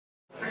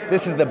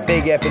This is the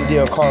Big F and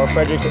Deal Carl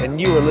Fredericks, and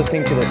you are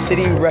listening to the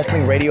City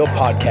Wrestling Radio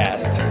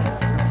Podcast.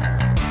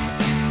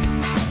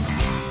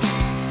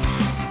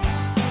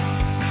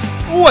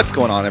 What's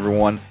going on,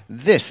 everyone?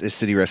 This is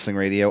City Wrestling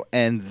Radio,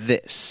 and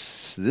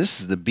this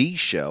is the B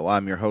Show.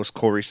 I'm your host,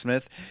 Corey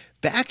Smith,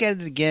 back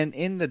at it again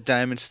in the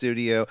Diamond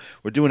Studio.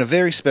 We're doing a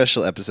very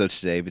special episode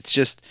today, but it's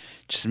just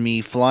me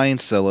flying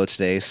solo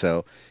today,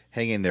 so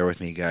hang in there with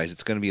me, guys.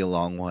 It's going to be a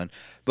long one.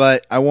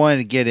 But I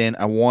wanted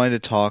to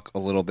talk a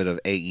little bit of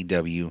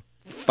AEW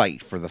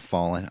Fight for the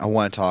Fallen. I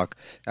want to talk,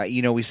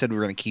 we said we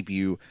were going to keep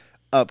you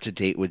up to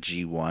date with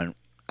G1.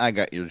 I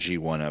got your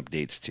G1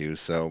 updates too,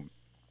 so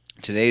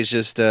today is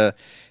just,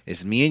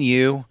 it's me and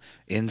you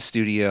in the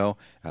studio,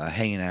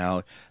 hanging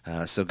out.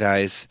 So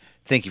guys,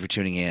 thank you for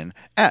tuning in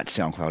at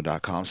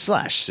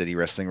soundcloud.com/City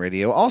Wrestling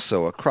Radio.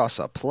 Also across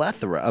a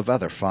plethora of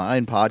other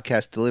fine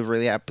podcast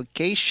delivery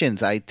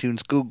applications,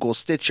 iTunes, Google,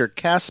 Stitcher,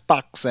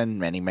 CastBox, and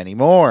many, many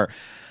more.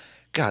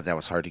 God, that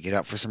was hard to get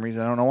out for some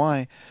reason. I don't know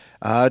why.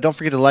 Don't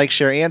forget to like,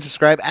 share, and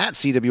subscribe at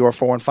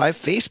CWR415,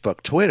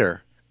 Facebook,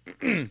 Twitter,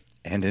 and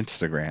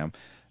Instagram.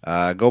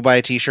 Go buy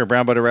a t-shirt,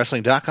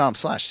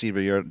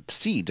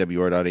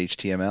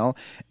 brownbutterwrestling.com/CWR.html.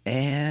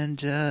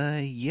 And,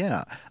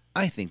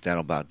 I think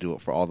that'll about do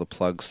it for all the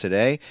plugs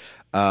today.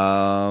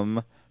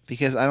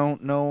 Because I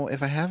don't know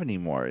if I have any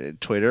more.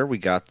 Twitter, we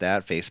got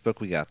that. Facebook,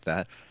 we got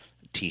that.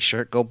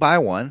 T-shirt, go buy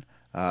one.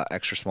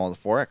 Extra small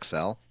to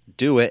 4XL.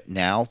 Do it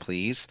now,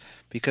 please,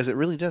 because it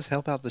really does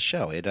help out the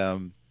show.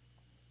 It'll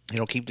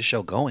keep the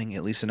show going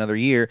at least another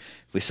year.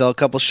 If we sell a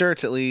couple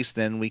shirts at least,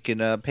 then we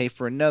can pay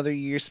for another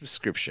year's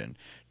subscription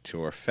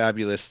to our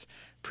fabulous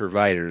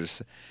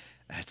providers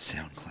at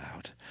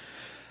SoundCloud.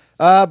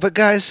 But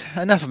guys,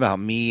 enough about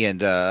me,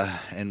 and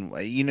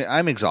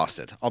I'm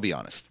exhausted. I'll be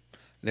honest.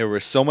 There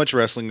was so much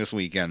wrestling this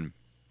weekend.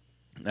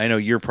 I know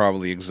you're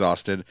probably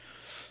exhausted.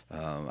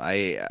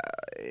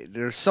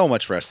 There's so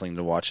much wrestling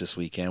to watch this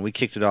weekend. We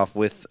kicked it off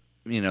with,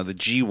 the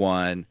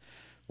G1.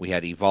 We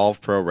had Evolve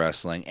Pro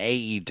Wrestling,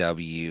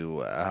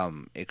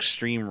 AEW,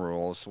 Extreme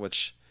Rules,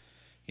 which,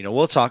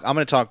 we'll talk. I'm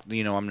going to talk,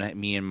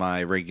 me and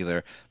my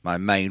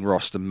main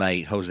roster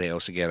mate, Jose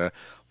Oseguera,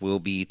 will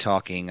be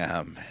talking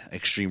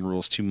Extreme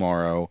Rules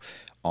tomorrow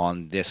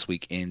on This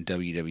Week in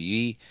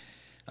WWE.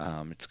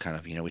 It's kind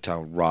of, we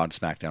talk Raw and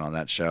SmackDown on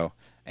that show.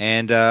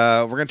 And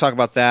we're going to talk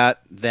about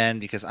that then,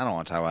 because I don't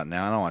want to talk about it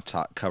now. I don't want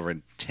to cover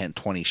 10,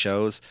 20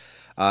 shows.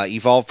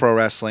 Evolve Pro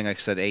Wrestling, like I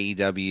said,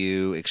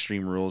 AEW,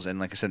 Extreme Rules, and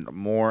like I said,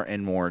 more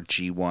and more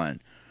G1.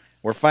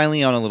 We're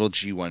finally on a little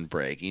G1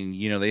 break. And,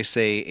 they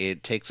say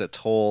it takes a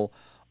toll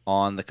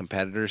on the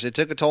competitors. It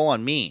took a toll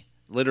on me,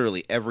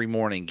 literally every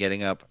morning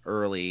getting up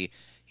early.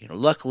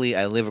 Luckily,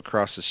 I live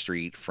across the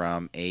street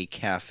from a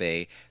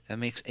cafe that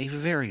makes a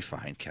very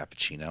fine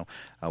cappuccino.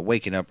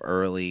 Waking up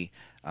early,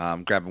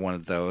 grabbing one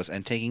of those,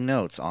 and taking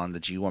notes on the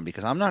G1,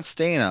 because I'm not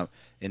staying up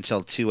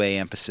until 2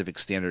 a.m. Pacific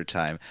Standard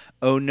Time.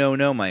 Oh,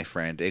 no, my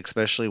friend,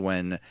 especially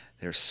when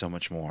there's so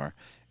much more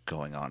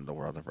going on in the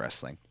world of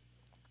wrestling.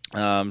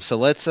 So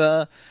let's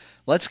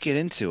get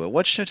into it.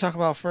 What should I talk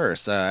about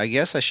first? I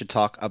guess I should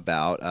talk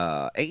about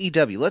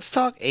AEW. Let's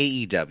talk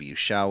AEW,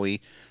 shall we?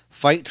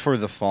 Fight for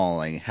the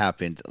Fallen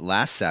happened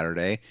last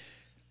Saturday.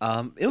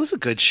 It was a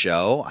good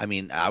show. I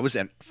mean, I was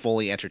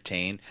fully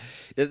entertained.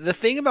 The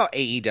thing about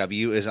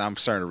AEW is I'm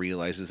starting to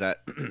realize is that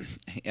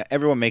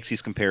everyone makes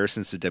these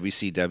comparisons to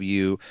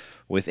WCW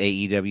with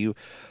AEW.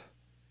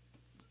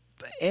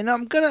 And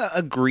I'm going to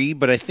agree,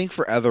 but I think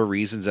for other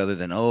reasons other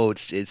than,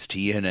 it's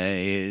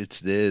TNA,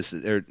 it's this,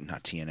 or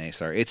not TNA,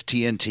 sorry, it's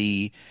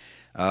TNT.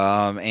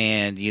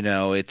 And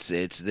it's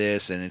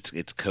this, and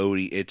it's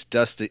Cody, it's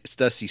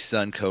Dusty's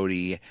son,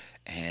 Cody.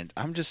 And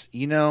I'm just,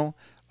 oh,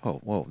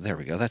 whoa, there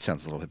we go. That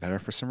sounds a little bit better.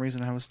 For some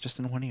reason, I was just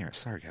in one ear.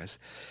 Sorry, guys.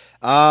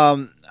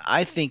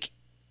 I think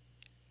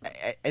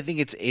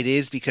it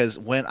is because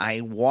when I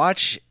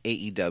watch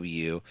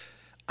AEW,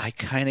 I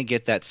kind of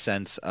get that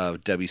sense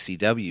of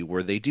WCW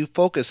where they do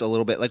focus a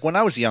little bit. Like when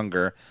I was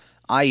younger,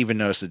 I even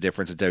noticed the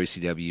difference of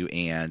WCW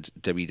and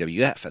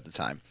WWF at the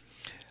time.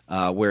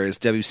 Whereas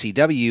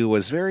WCW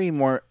was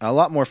a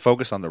lot more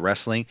focused on the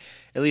wrestling,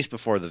 at least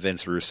before the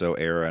Vince Russo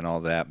era and all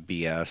that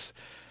BS.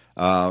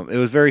 It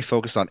was very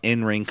focused on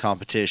in-ring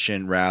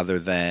competition rather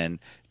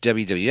than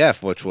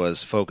WWF, which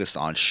was focused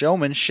on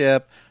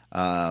showmanship,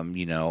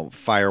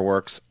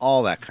 fireworks,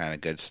 all that kind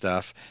of good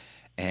stuff.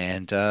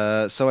 And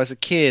so as a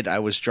kid, I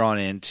was drawn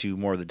into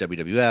more of the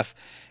WWF,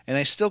 and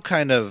I still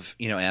kind of,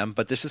 am.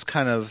 But this is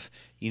kind of,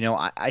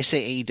 I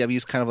say AEW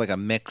is kind of like a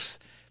mix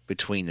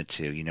between the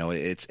two.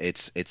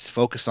 It's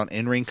focused on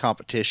in-ring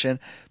competition,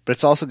 but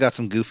it's also got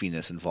some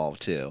goofiness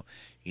involved too.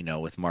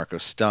 With Marco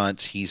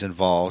Stunt, he's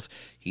involved.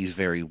 He's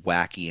very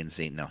wacky and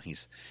zany. No,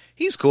 he's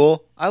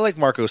cool. I like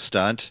Marco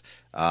Stunt.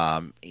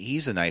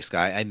 He's a nice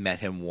guy. I met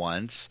him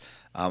once.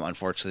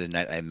 Unfortunately, the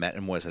night I met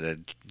him was at a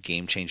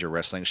Game Changer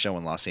wrestling show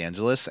in Los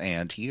Angeles,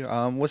 and he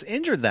was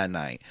injured that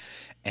night.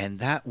 And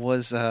that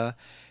was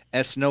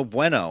es no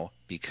bueno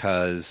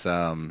because, he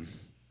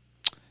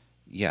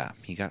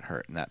got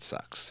hurt, and that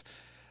sucks.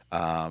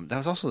 That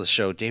was also the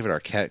show David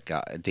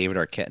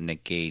Arquette and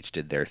Nick Gage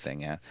did their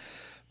thing at.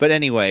 But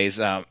anyways,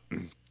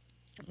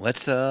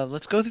 let's go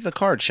through the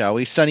card, shall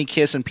we? Sonny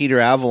Kiss and Peter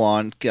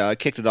Avalon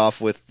kicked it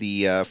off with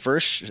the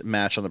first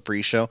match on the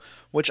pre-show,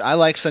 which I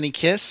like. Sonny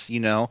Kiss,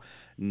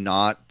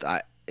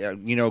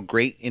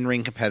 great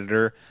in-ring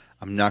competitor.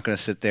 I'm not going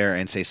to sit there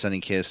and say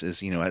Sonny Kiss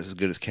is as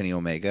good as Kenny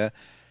Omega.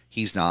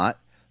 He's not,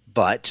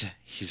 but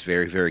he's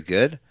very, very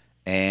good.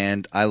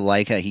 And I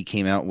like how he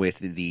came out with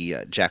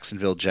the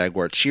Jacksonville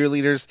Jaguar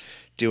cheerleaders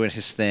doing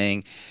his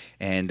thing.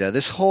 And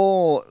this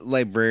whole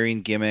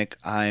librarian gimmick,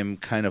 I'm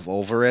kind of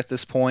over at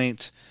this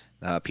point.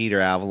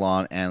 Peter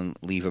Avalon and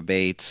Leva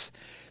Bates.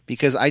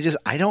 Because I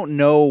don't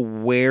know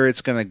where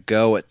it's going to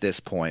go at this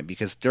point.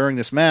 Because during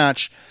this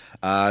match,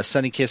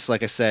 Sonny Kiss,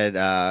 like I said,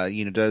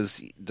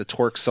 does the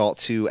torque salt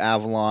to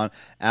Avalon.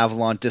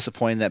 Avalon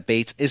disappointed that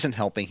Bates isn't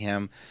helping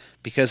him.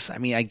 Because,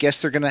 I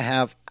guess they're going to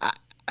have...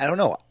 I don't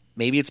know.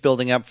 Maybe it's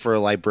building up for a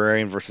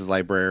librarian versus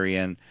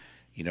librarian.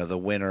 The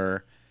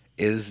winner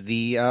is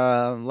the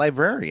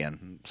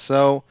librarian.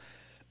 So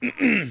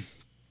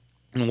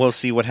we'll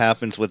see what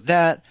happens with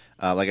that.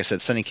 Like I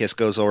said, Sonny Kiss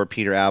goes over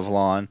Peter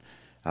Avalon.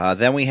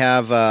 Then we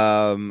have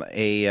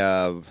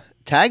a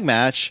tag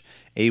match,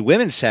 a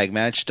women's tag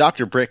match.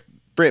 Dr.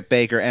 Britt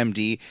Baker,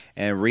 MD,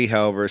 and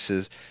Riho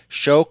versus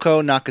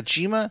Shoko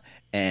Nakajima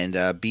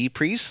and Bea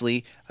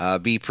Priestley.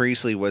 Bea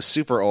Priestley was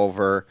super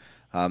over.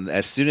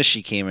 As soon as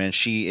she came in,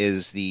 she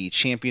is the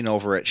champion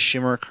over at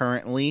Shimmer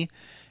currently,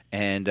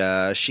 and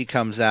she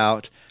comes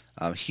out,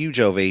 huge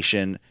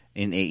ovation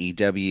in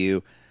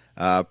AEW.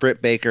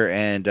 Britt Baker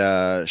and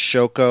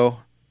Shoko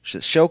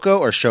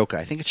or Shoka?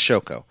 I think it's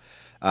Shoko.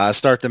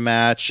 Start the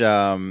match,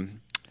 and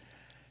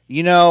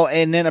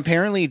then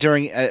apparently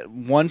during at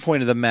one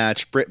point of the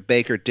match, Britt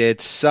Baker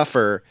did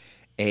suffer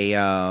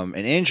an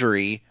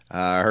injury,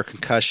 her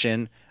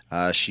concussion.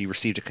 She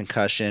received a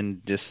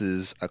concussion. This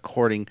is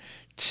according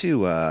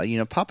to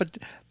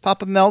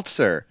Papa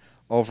Meltzer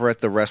over at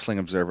the Wrestling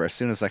Observer. As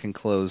soon as I can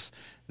close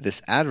this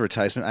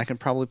advertisement, I can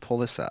probably pull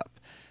this up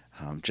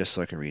just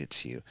so I can read it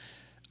to you.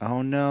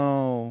 Oh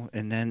no!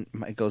 And then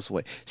it goes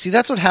away. See,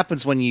 that's what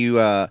happens when you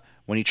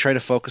try to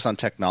focus on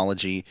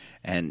technology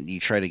and you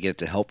try to get it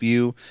to help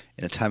you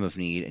in a time of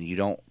need, and you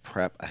don't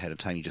prep ahead of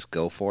time. You just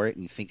go for it,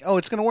 and you think, "Oh,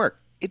 it's going to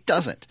work." It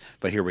doesn't.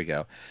 But here we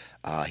go.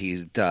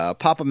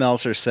 Papa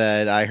Meltzer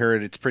said, "I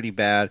heard it's pretty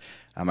bad.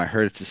 I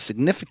heard it's a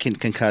significant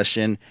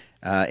concussion.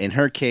 In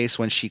her case,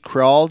 when she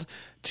crawled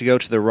to go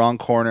to the wrong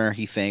corner,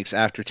 he thinks,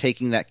 after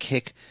taking that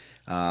kick,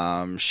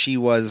 she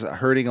was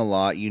hurting a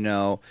lot.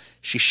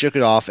 She shook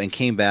it off and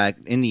came back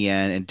in the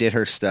end and did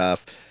her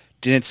stuff.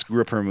 Didn't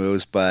screw up her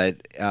moves,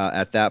 but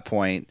at that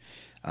point,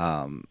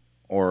 but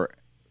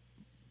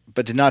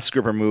did not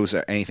screw up her moves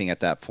or anything at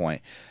that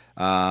point.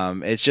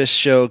 It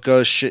just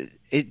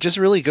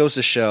really goes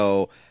to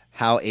show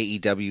how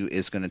AEW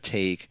is going to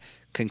take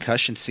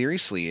concussion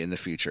seriously in the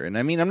future. And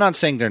I'm not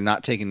saying they're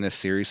not taking this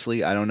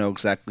seriously. I don't know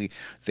exactly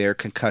their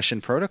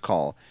concussion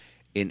protocol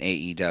in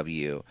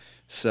AEW.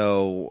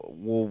 So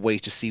we'll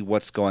wait to see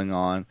what's going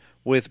on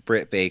with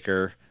Britt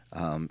Baker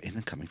in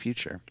the coming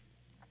future.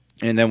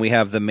 And then we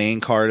have the main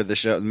card of the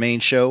show. The main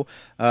show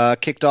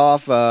kicked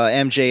off.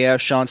 MJF,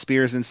 Shawn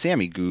Spears, and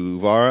Sammy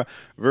Guevara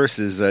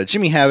versus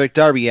Jimmy Havoc,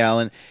 Darby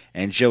Allin,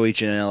 and Joey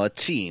Janela.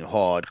 Team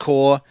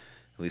Hardcore.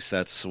 At least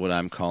that's what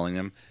I'm calling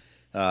them.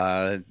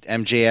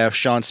 MJF,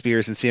 Shawn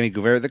Spears, and Sammy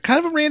Guevara. They're kind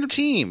of a random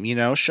team,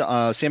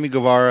 Sammy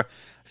Guevara,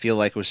 I feel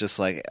like, was just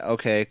like,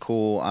 okay,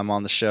 cool, I'm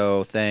on the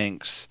show,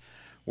 thanks.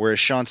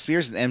 Whereas Shawn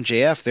Spears and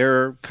MJF,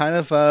 they're kind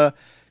of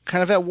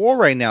at war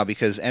right now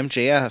because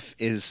MJF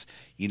is,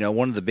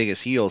 one of the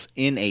biggest heels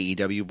in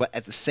AEW, but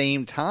at the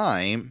same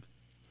time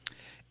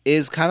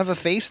is kind of a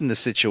face in this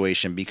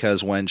situation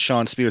because when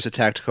Shawn Spears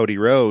attacked Cody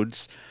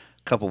Rhodes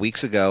a couple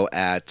weeks ago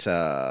at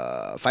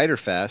Fyter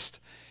Fest,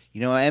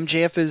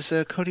 MJF is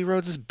Cody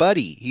Rhodes'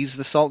 buddy. He's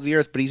the salt of the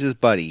earth, but he's his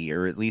buddy,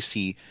 or at least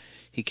he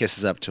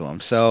kisses up to him.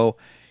 So,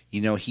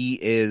 he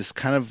is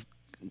kind of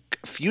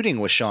feuding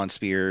with Shawn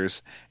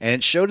Spears, and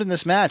it showed in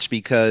this match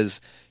because,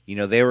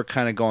 they were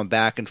kind of going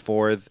back and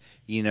forth,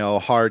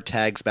 hard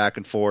tags back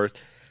and forth.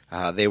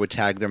 They would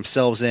tag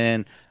themselves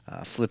in,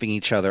 flipping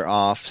each other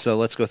off. So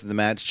let's go through the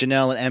match.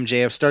 Janelle and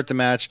MJF start the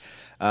match.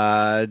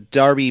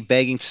 Darby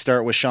begging to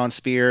start with Shawn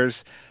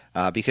Spears.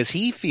 Because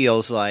he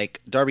feels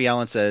like, Darby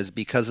Allin says,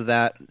 because of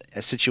that,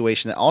 a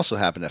situation that also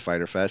happened at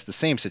Fyter Fest, the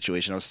same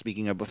situation I was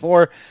speaking of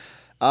before,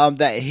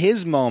 that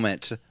his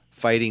moment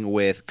fighting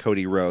with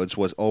Cody Rhodes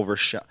was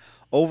overshined.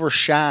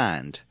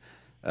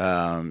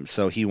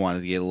 So he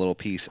wanted to get a little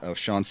piece of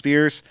Shawn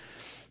Spears.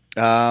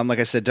 Like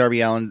I said,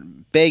 Darby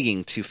Allin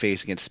begging to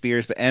face against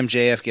Spears, but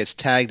MJF gets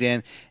tagged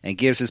in and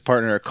gives his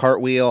partner a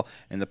cartwheel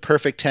and the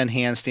perfect 10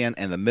 handstand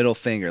and the middle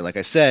finger. Like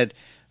I said,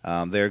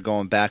 they're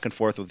going back and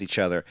forth with each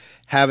other.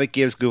 Havoc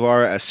gives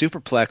Guevara a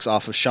superplex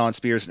off of Shawn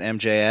Spears and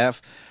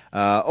MJF.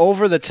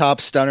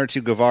 Over-the-top stunner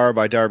to Guevara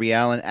by Darby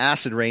Allin.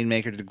 Acid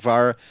Rainmaker to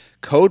Guevara.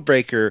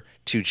 Codebreaker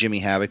to Jimmy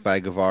Havoc by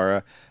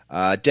Guevara.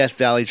 Death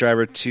Valley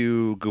Driver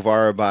to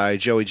Guevara by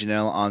Joey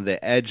Janela on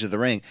the edge of the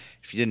ring.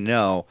 If you didn't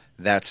know,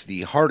 that's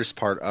the hardest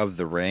part of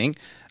the ring.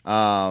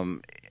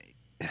 Shawn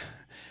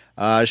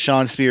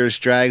Spears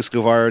drags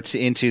Guevara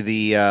into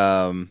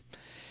the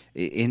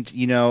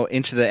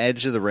into the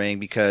edge of the ring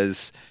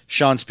because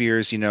Shawn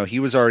Spears, he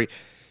was already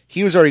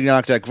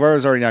knocked out. Guevara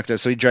was already knocked out,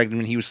 so he dragged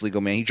him in. He was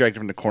legal man. He dragged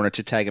him in the corner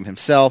to tag him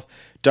himself.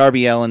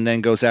 Darby Allin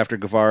then goes after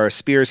Guevara.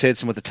 Spears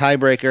hits him with a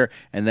tiebreaker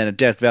and then a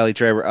Death Valley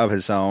Driver of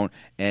his own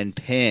and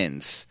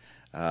pins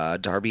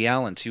Darby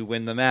Allin to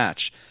win the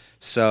match.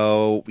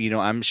 So,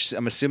 I'm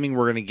assuming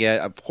we're going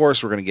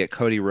to get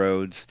Cody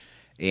Rhodes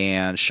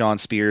and Shawn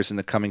Spears in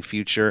the coming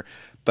future.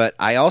 But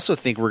I also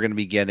think we're going to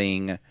be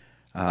getting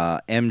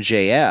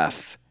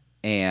MJF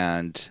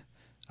and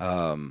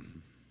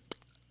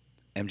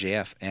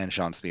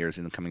Shawn Spears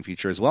in the coming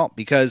future as well,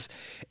 because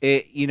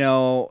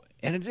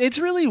it's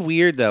really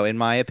weird though, in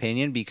my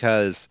opinion,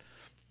 because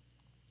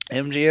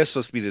MJF is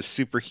supposed to be the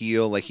super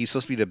heel, like he's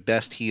supposed to be the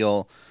best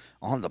heel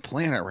on the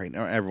planet right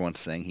now. Everyone's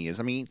saying he is.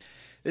 I mean,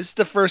 this is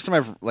the first time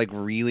I've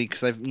really,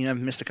 because I've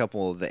missed a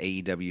couple of the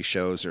AEW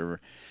shows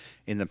or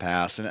in the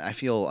past, and I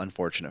feel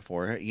unfortunate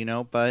for it,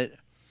 but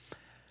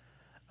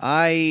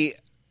I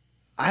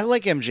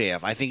like MJF.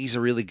 I think he's a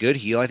really good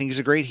heel. I think he's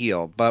a great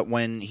heel. But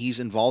when he's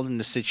involved in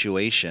the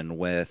situation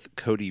with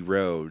Cody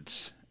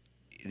Rhodes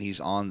and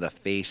he's on the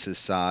face's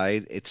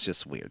side, it's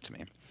just weird to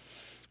me.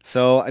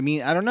 So, I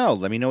mean, I don't know.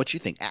 Let me know what you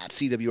think. At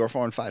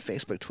CWR415,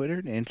 Facebook, Twitter,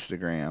 and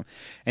Instagram.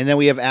 And then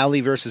we have Ali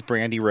versus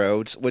Brandy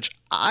Rhodes, which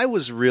I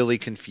was really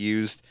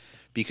confused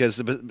because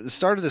the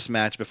start of this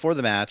match, before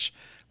the match,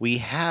 we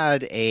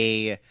had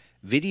a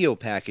video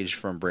package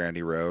from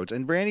Brandy Rhodes.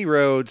 And Brandy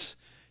Rhodes,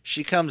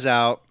 she comes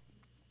out.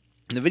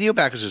 The video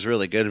package is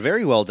really good,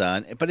 very well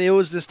done, but it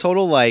was this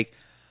total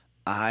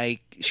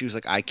she was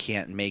like, I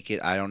can't make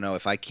it. I don't know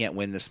if I can't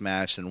win this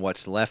match, then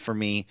what's left for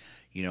me?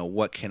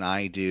 What can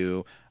I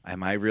do?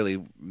 Am I really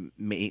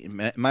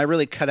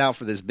cut out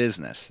for this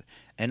business?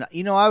 And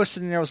I was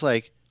sitting there, I was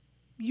like,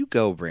 you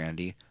go,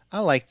 Brandy. I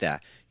like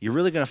that. You're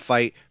really gonna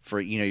fight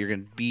for, you're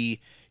gonna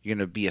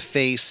be a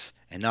face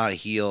and not a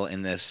heel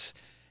in this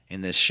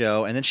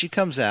show. And then she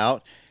comes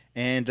out,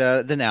 and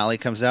then Allie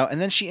comes out,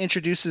 and then she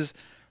introduces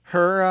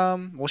her,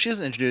 she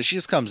doesn't introduce, she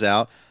just comes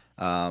out.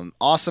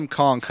 Awesome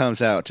Kong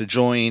comes out to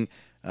join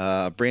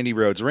Brandy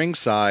Rhodes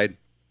ringside.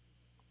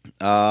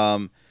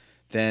 Then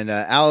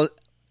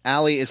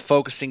Allie is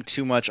focusing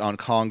too much on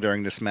Kong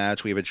during this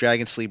match. We have a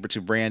Dragon Sleeper to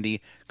Brandy.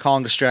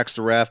 Kong distracts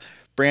the ref.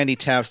 Brandy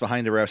taps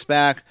behind the ref's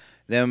back.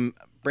 Then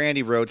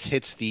Brandy Rhodes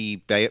hits the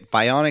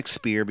Bionic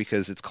Spear,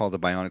 because it's called the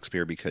Bionic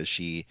Spear because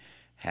she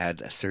had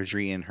a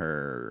surgery in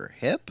her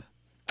hip,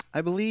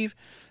 I believe.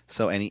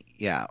 So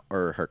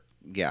her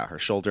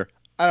shoulder.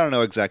 I don't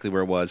know exactly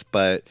where it was,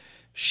 but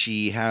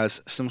she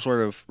has some sort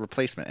of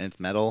replacement, and it's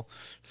metal,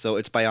 so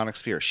it's Bionic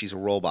Spear. She's a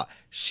robot.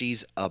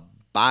 She's a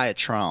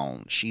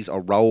Biotron. She's a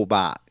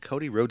robot.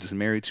 Cody Rhodes is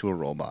married to a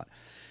robot.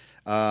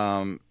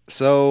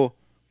 So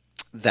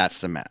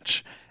that's the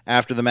match.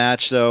 After the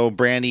match, though,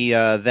 Brandy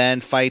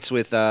then fights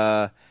with,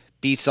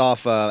 beats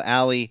off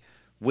Allie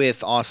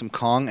with Awesome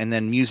Kong, and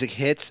then music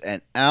hits,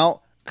 and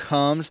out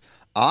comes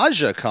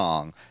Aja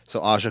Kong.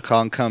 So Aja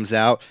Kong comes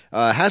out,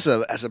 has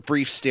a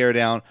brief stare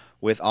down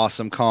with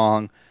Awesome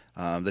Kong.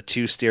 The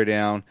two stare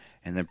down,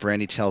 and then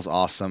Brandy tells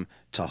Awesome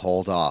to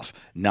hold off.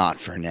 Not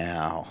for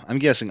now. I'm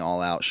guessing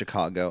All Out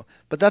Chicago,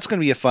 but that's going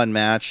to be a fun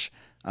match.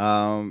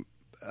 I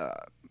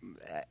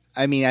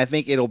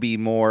think it'll be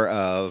more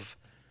of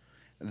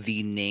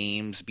the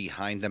names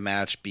behind the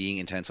match being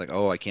intense. Like,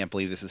 oh, I can't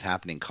believe this is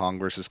happening. Kong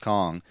versus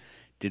Kong.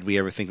 Did we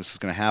ever think this was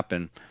going to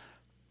happen?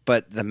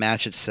 But the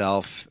match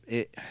itself,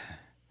 I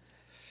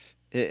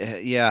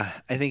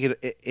think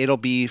it'll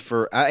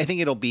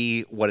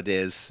be what it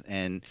is,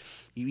 and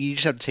you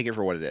just have to take it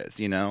for what it is.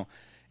 It'll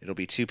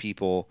be two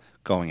people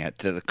going at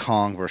the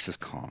Kong versus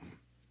Kong,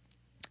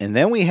 and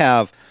then we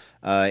have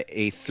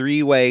a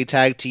three-way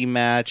tag team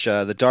match.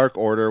 The Dark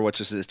Order,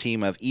 which is a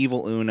team of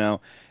Evil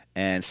Uno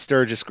and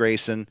Stu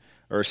Grayson,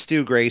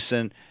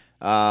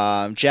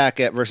 Jack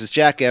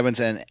Evans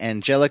and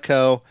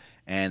Angelico.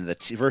 And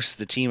versus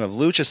the team of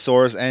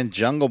Luchasaurus and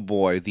Jungle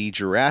Boy, the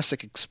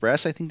Jurassic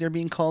Express, I think they're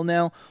being called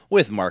now,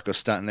 with Marco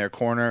Stunt in their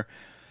corner.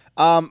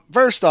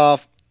 First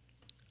off,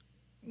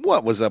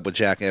 what was up with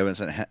Jack Evans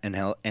and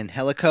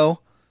Angelico?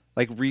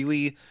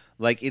 Really?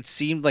 It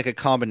seemed like a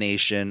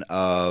combination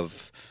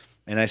of,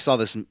 and I saw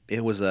this,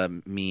 it was a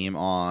meme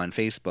on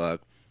Facebook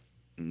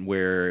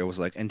where it was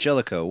like,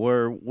 Angelico,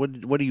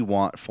 what do you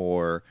want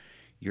for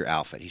your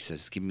outfit? He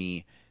says, give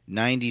me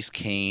 90s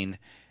Kane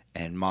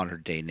and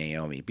modern day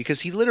Naomi,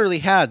 because he literally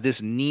had this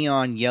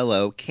neon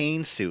yellow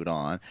Kane suit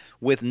on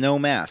with no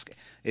mask.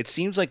 It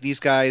seems like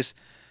these guys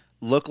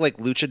look like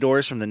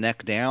luchadors from the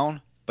neck down,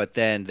 but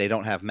then they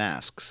don't have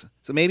masks.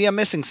 So maybe I'm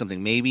missing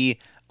something. Maybe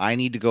I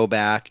need to go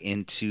back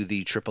into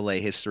the AAA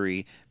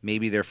history.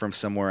 Maybe they're from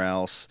somewhere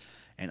else,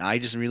 and I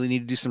just really need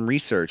to do some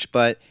research.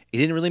 But it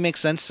didn't really make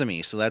sense to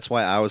me, so that's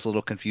why I was a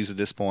little confused at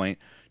this point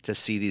to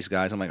see these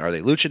guys. I'm like, are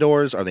they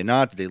luchadors? Are they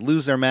not? Did they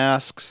lose their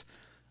masks?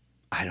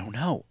 I don't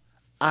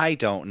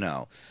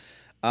know.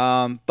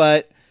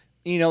 But,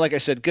 like I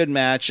said, good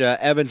match.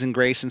 Evans and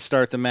Grayson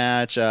start the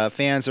match.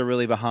 Fans are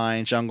really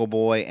behind Jungle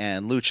Boy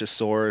and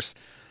Luchasaurus.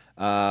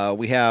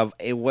 We have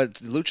what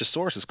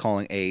Luchasaurus is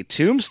calling a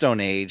tombstone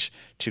age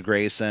to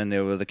Grayson.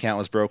 The count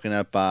was broken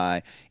up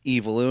by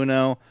Evil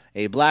Uno.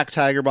 A black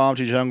tiger bomb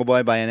to Jungle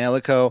Boy by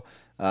Angelico.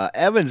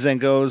 Evans then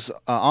goes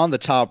on the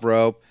top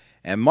rope,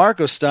 and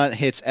Marco Stunt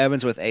hits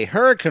Evans with a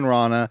Hurricane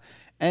Rana,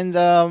 and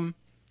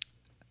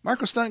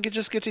Marco Stunt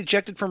just gets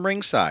ejected from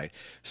ringside.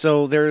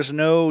 So there's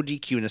no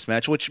DQ in this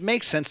match, which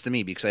makes sense to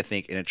me because I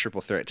think in a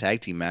triple threat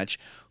tag team match,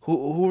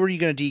 who are you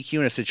going to DQ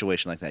in a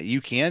situation like that? You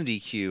can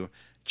DQ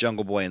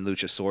Jungle Boy and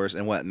Luchasaurus,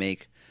 and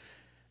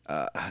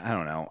I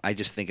don't know. I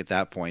just think at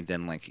that point,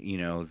 then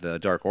the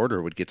Dark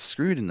Order would get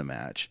screwed in the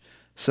match.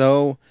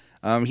 So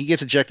he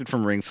gets ejected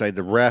from ringside.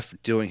 The ref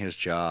doing his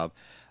job.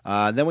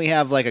 Then we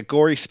have a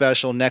gory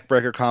special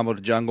neckbreaker combo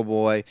to Jungle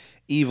Boy.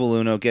 Evil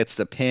Uno gets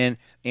the pin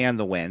and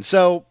the win.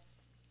 So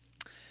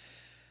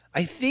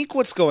I think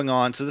what's going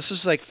on. So this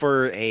is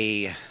for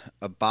a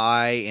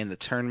bye in the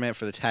tournament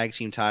for the tag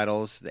team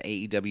titles, the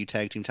AEW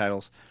tag team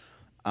titles.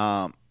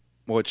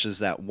 Which is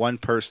that one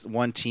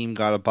team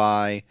got a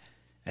bye.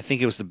 I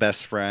think it was the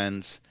Best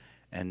Friends,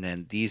 and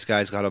then these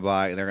guys got a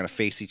bye, and they're going to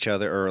face each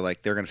other, or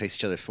they're going to face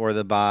each other for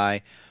the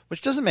bye,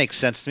 which doesn't make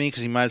sense to me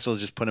because you might as well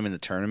just put them in the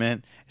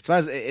tournament.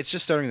 It's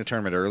just starting the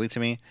tournament early to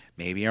me.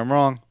 Maybe I'm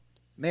wrong.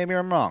 Maybe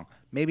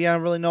I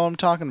don't really know what I'm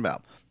talking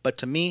about. But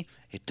to me,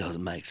 it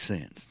doesn't make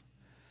sense.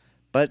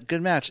 But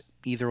good match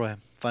either way.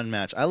 Fun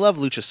match. I love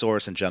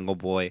Luchasaurus and Jungle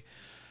Boy.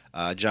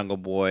 Jungle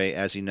Boy,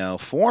 as you know,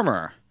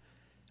 former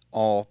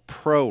All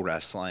Pro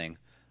Wrestling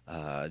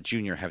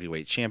junior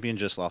heavyweight champion,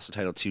 just lost the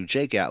title to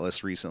Jake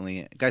Atlas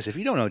recently. Guys, if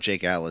you don't know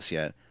Jake Atlas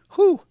yet,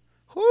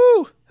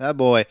 that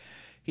boy,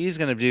 he's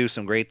going to do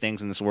some great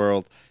things in this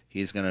world.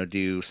 He's going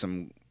to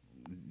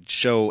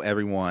show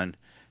everyone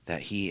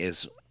that he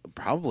is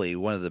probably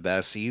one of the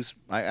best.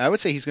 I would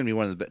say he's going to be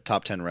one of the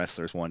top 10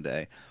 wrestlers one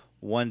day.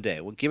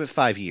 We'll give it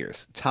 5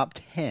 years. Top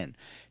 10.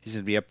 He's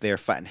going to be up there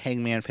fighting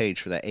Hangman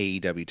Page for that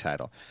AEW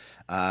title.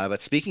 But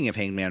speaking of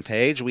Hangman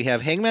Page, we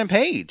have Hangman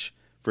Page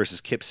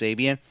versus Kip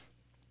Sabian.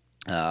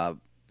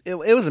 It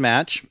was a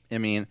match. I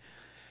mean,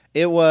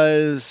 it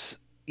was,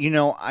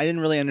 I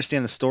didn't really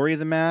understand the story of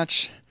the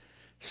match.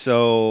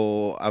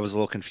 So I was a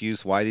little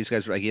confused why these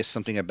guys were, I guess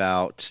something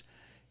about,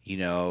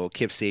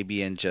 Kip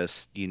Sabian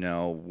just,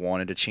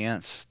 wanted a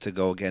chance to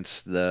go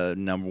against the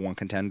number one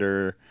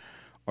contender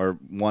or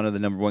one of the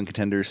number one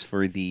contenders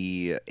for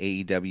the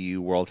AEW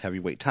World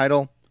Heavyweight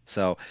title.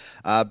 So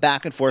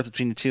back and forth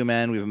between the two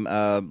men. We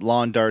have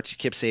lawn dart to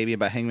Kip Sabian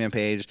by Hangman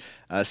Page.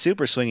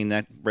 Super swinging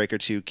neck breaker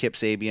to Kip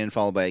Sabian,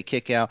 followed by a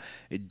kick out.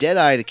 Dead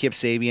eye to Kip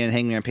Sabian.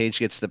 Hangman Page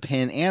gets the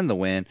pin and the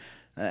win.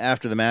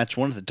 After the match,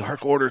 one of the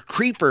Dark Order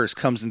creepers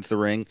comes into the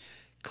ring.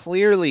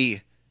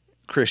 Clearly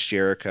Chris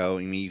Jericho.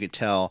 I mean, you could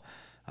tell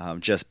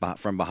just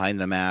from behind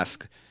the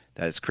mask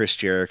that it's Chris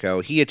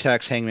Jericho. He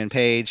attacks Hangman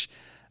Page.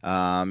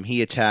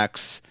 He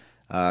attacks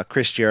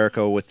Chris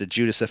Jericho with the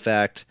Judas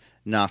effect,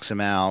 knocks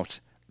him out,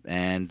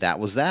 and that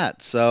was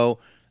that. So,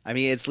 I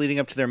mean, it's leading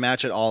up to their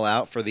match at All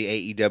Out for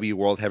the AEW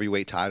World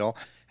Heavyweight title,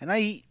 and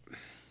I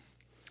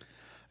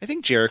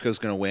think Jericho's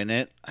going to win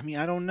it. I mean,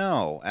 I don't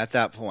know at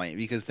that point,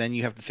 because then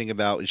you have to think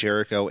about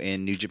Jericho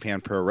in New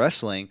Japan Pro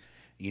Wrestling.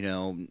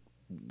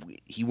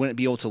 He wouldn't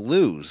be able to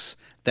lose.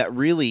 That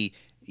really,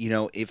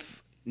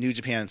 if New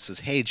Japan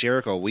says, hey,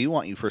 Jericho, we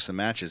want you for some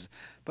matches,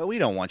 but we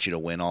don't want you to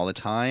win all the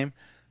time,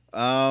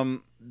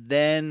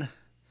 then,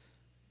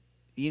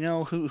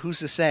 who's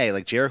to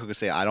say? Jericho could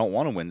say, I don't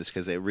want to win this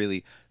because it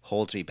really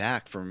holds me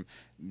back from,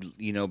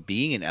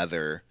 being in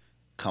other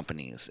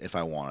companies if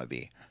I want to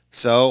be.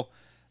 So,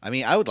 I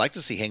mean, I would like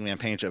to see Hangman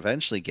Page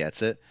eventually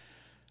gets it.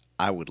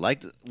 I would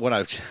like to,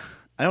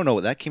 I don't know,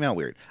 that came out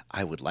weird.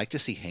 I would like to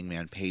see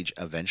Hangman Page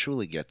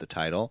eventually get the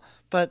title,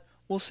 but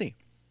we'll see.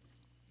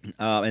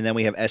 And then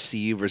we have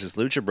SCU versus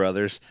Lucha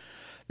Brothers.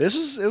 It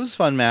was a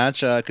fun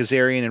match.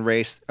 Kazarian and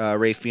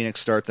Ray Phoenix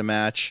start the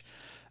match.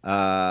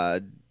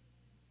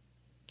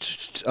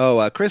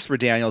 Christopher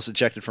Daniels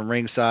ejected from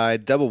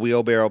ringside. Double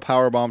wheelbarrow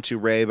powerbomb to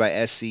Ray by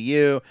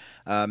SCU.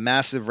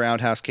 Massive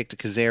roundhouse kick to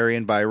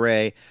Kazarian by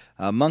Ray.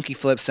 Monkey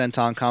flip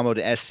senton combo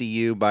to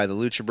SCU by the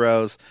Lucha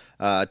Bros.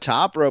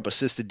 Top rope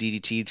assisted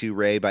DDT to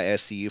Ray by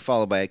SCU,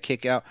 followed by a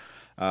kick out.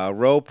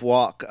 Rope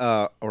walk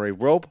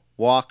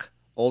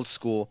old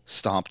school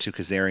stomp to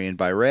Kazarian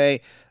by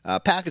Ray.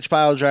 Package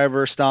pile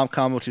driver stomp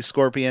combo to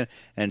Scorpion,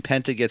 and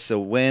Penta gets a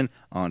win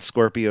on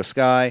Scorpio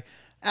Sky.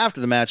 After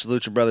the match, the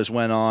Lucha Brothers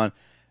went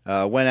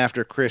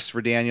after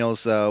Christopher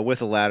Daniels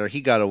with a ladder.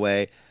 He got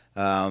away,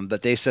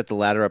 but they set the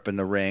ladder up in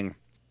the ring,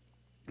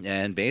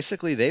 and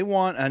basically they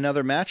want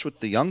another match with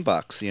the Young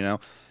Bucks.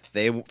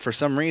 They, for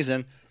some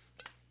reason,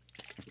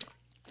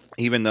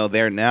 even though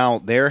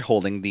they're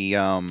holding the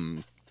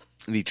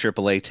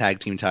AAA tag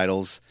team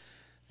titles,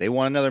 they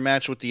want another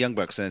match with the Young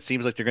Bucks, and it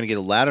seems like they're going to get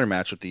a ladder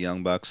match with the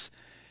Young Bucks.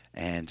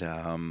 And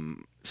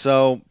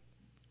so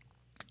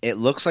it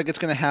looks like it's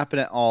going to happen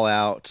at All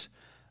Out.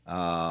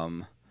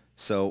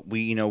 So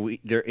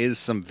there is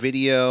some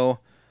video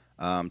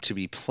to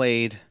be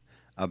played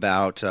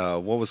about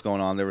what was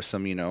going on. There was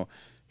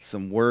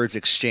some words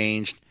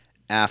exchanged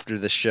after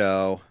the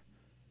show.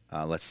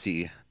 Let's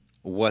see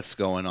what's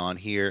going on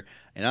here.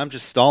 And I'm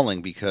just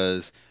stalling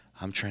because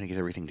I'm trying to get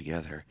everything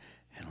together.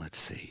 And let's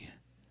see.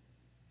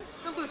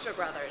 The Lucha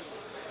Brothers.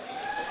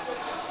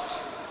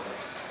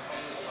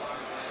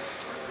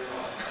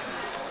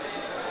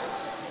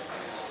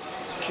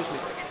 Excuse me.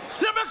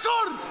 La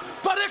mejor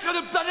pareja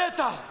del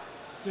planeta.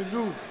 The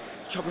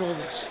Lucha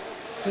Brothers.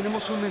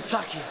 Tenemos un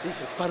mensaje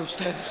para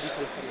ustedes.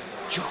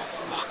 John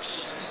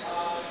Box.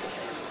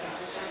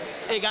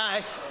 Hey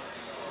guys,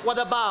 what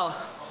about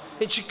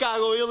in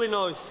Chicago,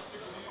 Illinois?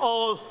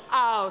 All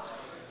out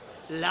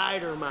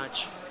ladder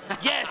match.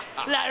 Yes,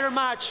 ladder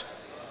match.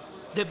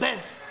 The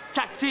best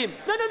tag team.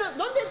 No,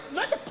 not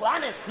the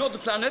planet. Not the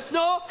planet?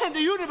 No, and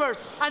the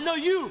universe. I know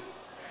you,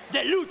 the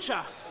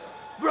Lucha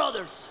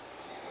Brothers.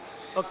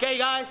 Okay,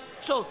 guys?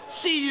 So,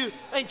 see you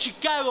in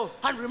Chicago.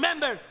 And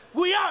remember,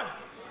 we are.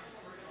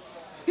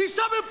 ¿Y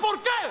saben por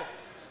qué?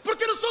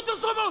 Porque nosotros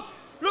somos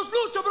los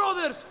Lucha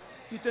Brothers.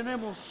 Y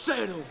tenemos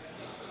cero.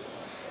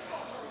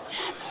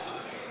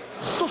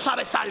 Tú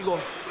sabes algo.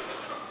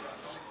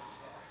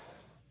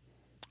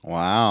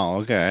 Wow,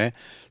 okay.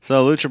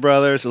 So Lucha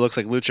Brothers, it looks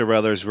like Lucha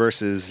Brothers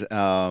versus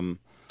the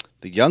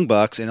Young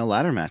Bucks in a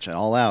ladder match at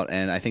All Out.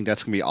 And I think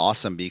that's going to be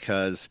awesome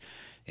because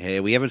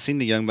we haven't seen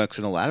the Young Bucks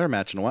in a ladder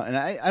match in a while. And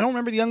I don't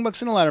remember the Young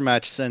Bucks in a ladder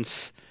match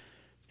since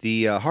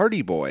the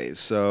Hardy Boys.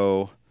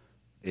 So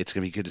it's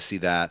going to be good to see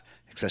that,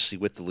 especially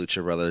with the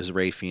Lucha Brothers,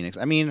 Rey Fenix.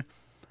 I mean,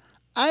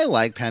 I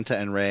like Penta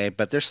and Rey,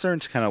 but they're starting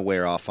to kind of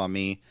wear off on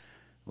me.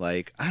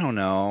 Like, I don't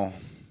know.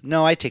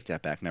 No, I take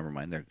that back. Never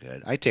mind. They're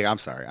good. I'm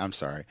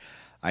sorry.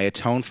 I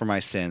atone for my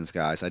sins,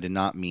 guys. I did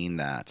not mean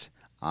that.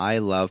 I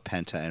love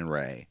Penta and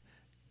Rey.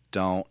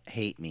 Don't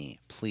hate me,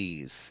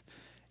 please.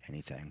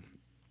 Anything.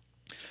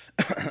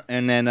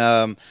 And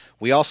then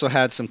we also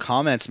had some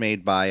comments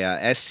made by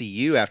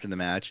SCU after the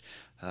match.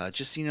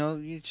 Just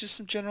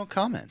some general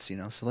comments,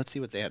 So let's see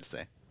what they had to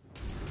say.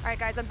 All right,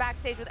 guys, I'm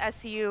backstage with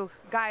SCU.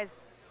 Guys,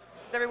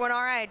 is everyone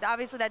all right?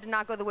 Obviously, that did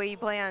not go the way you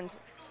planned.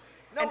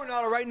 No, we're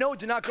not all right. No, it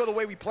did not go the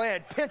way we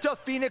planned. Penta,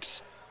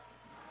 Phoenix,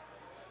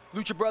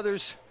 Lucha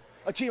Brothers,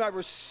 a team I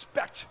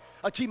respect,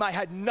 a team I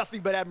had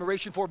nothing but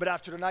admiration for, but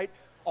after tonight,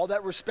 all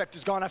that respect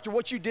is gone. After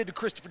what you did to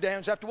Christopher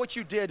Daniels, after what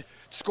you did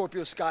to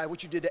Scorpio Sky,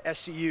 what you did to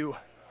SCU,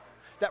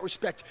 that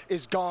respect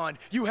is gone.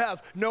 You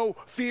have no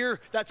fear.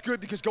 That's good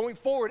because going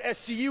forward,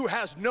 SCU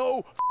has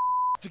no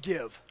to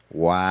give.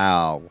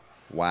 Wow.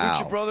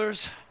 Lucha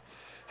Brothers,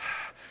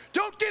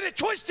 don't get it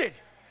twisted.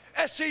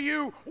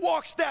 SCU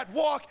walks that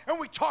walk, and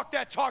we talk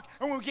that talk,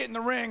 and when we get in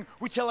the ring,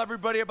 we tell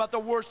everybody about the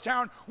worst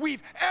town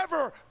we've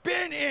ever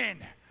been in.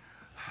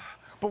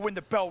 But when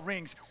the bell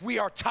rings, we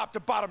are top to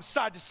bottom,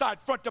 side to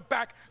side, front to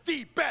back,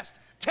 the best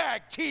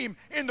tag team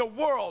in the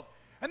world.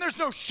 And there's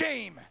no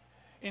shame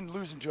in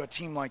losing to a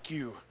team like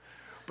you.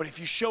 But if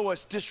you show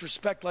us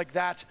disrespect like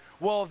that,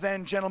 well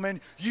then, gentlemen,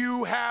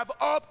 you have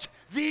upped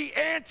the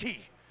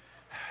ante.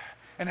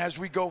 And as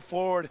we go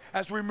forward,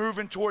 as we're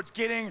moving towards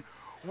getting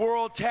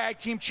World Tag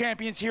Team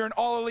Champions here in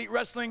All Elite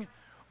Wrestling,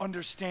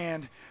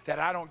 understand that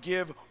I don't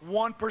give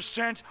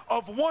 1%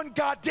 of one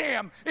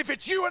goddamn if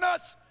it's you and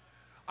us.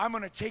 I'm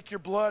going to take your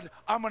blood.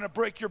 I'm going to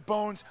break your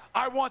bones.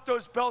 I want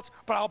those belts,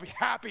 but I'll be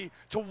happy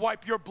to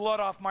wipe your blood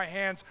off my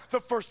hands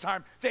the first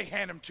time they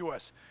hand them to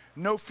us.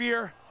 No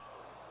fear?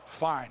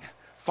 Fine.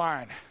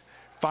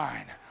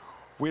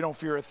 We don't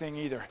fear a thing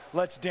either.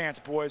 Let's dance,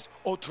 boys.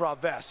 Otra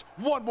vez.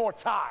 One more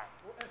time.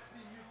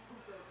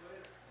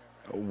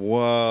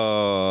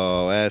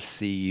 Whoa,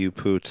 SCU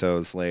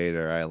Putos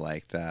later. I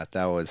like that.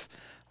 I'm going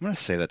to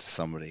say that to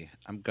somebody.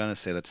 I'm probably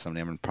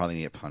going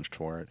to get punched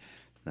for it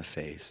in the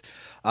face.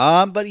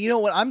 But you know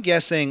what I'm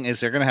guessing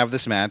is they're going to have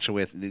this match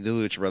with the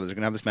Lucha Brothers. They're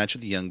going to have this match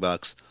with the Young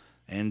Bucks.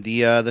 And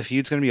the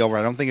feud's going to be over.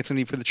 I don't think it's going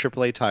to be for the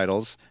AAA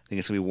titles. I think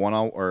it's going to be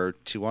 1-on or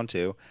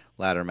 2-on-2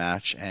 ladder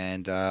match.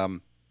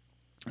 And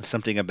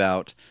something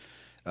about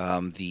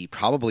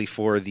probably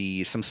for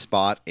some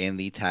spot in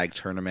the tag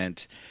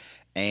tournament.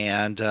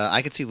 And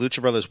I could see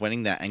Lucha Brothers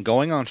winning that and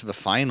going on to the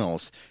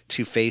finals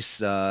to face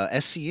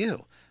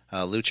SCU.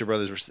 Lucha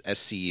Brothers versus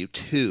SCU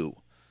 2.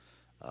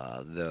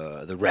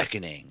 The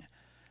Reckoning.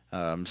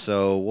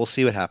 So we'll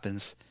see what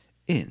happens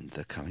in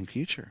the coming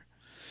future.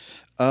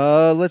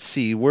 Let's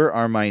see. Where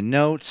are my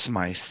notes?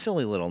 My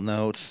silly little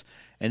notes.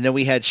 And then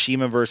we had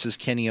Shima versus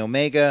Kenny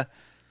Omega,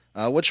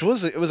 which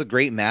was a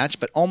great match.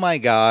 But oh my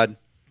God,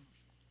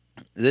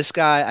 this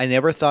guy, I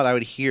never thought I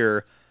would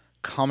hear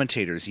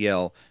commentators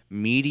yell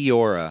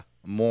Meteora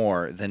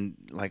more than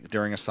like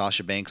during a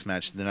Sasha Banks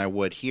match than I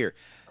would here.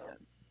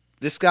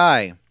 This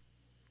guy,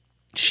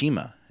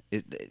 Shima,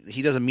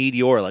 he does a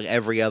Meteora like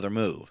every other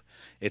move.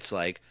 It's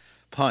like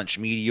punch,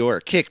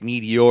 Meteora, kick,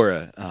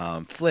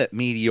 Meteora, flip,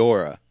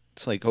 Meteora.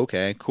 It's like,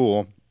 okay,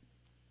 cool.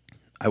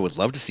 I would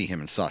love to see him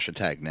and Sasha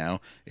tag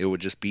now. It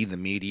would just be the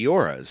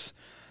Meteoras.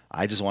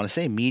 I just want to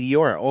say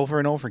Meteora over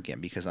and over again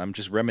because I'm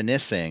just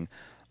reminiscing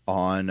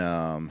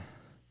on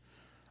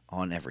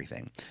on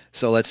everything.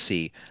 So let's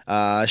see.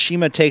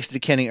 Shima takes it to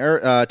Kenny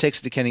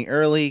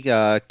early.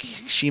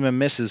 Shima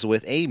misses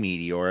with a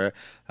meteor.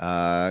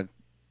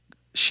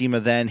 Shima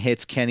then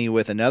hits Kenny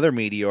with another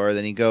meteor.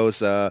 Then he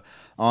goes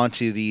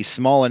onto the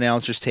small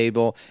announcers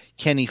table.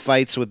 Kenny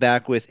fights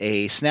back with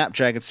a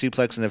Snapdragon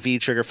suplex and a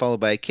V-trigger, followed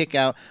by a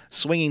kick-out,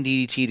 swinging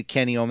DDT to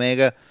Kenny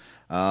Omega,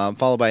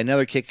 followed by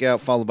another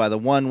kick-out, followed by the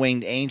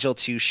one-winged angel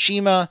to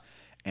Shima,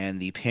 and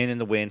the pin in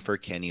the win for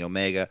Kenny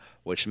Omega,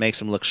 which makes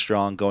him look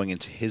strong going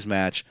into his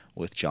match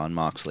with Jon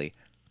Moxley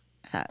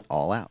at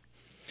All Out.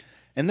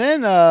 And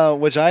then,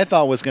 which I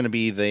thought was going to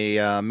be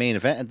the main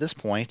event at this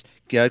point,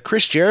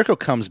 Chris Jericho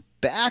comes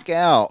back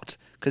out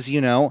because, he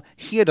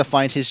had to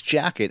find his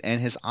jacket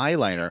and his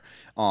eyeliner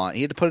on.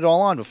 He had to put it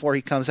all on before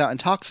he comes out and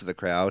talks to the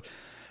crowd.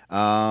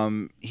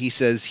 He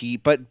says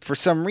but for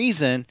some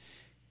reason,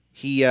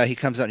 he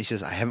comes out and he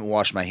says, I haven't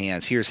washed my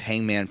hands. Here's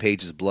Hangman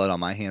Page's blood on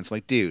my hands. I'm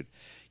like, dude,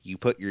 you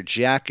put your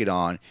jacket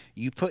on,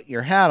 you put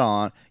your hat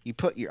on, you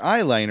put your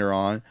eyeliner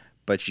on,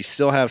 but you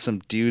still have some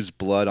dude's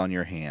blood on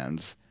your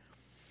hands.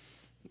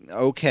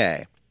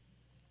 Okay.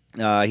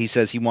 He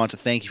says he wants a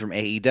thank you from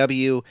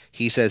AEW.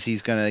 He says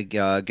he's going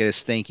to get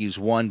his thank yous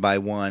one by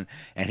one,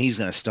 and he's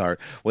going to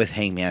start with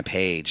Hangman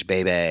Page,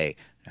 baby.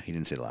 He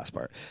didn't say the last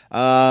part.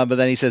 But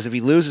then he says if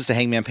he loses to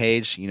Hangman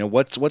Page,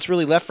 what's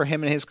really left for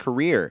him in his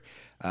career?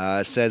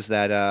 Says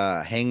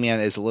that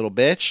Hangman is a little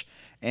bitch,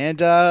 and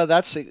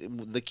that's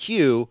the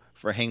cue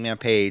for Hangman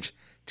Page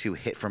to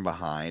hit from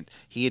behind.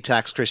 He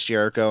attacks Chris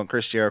Jericho, and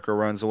Chris Jericho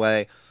runs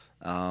away.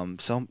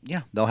 So,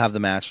 they'll have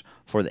the match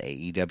for the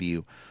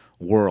AEW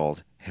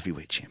World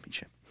Heavyweight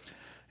Championship.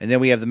 And then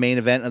we have the main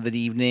event of the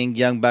evening.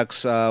 Young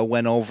Bucks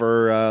went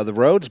over the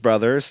Rhodes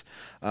Brothers.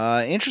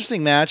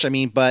 Interesting match,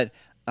 but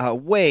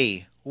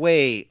way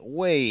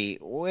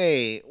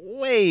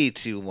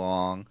too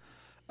long.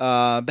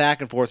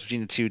 Back and forth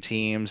between the two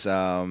teams.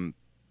 And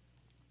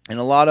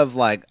a lot of,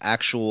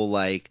 actual,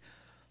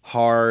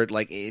 hard,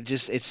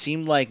 it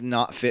seemed like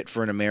not fit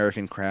for an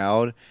American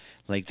crowd.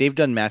 They've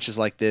done matches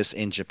like this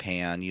in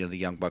Japan, the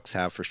Young Bucks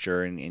have for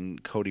sure, in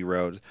Cody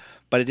Rhodes.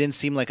 But it didn't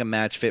seem like a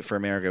match fit for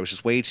America. It was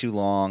just way too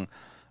long.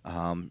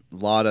 A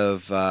lot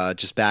of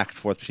just back and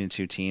forth between the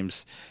two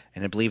teams.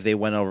 And I believe they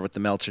went over with the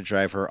Meltzer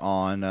driver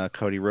on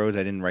Cody Rhodes.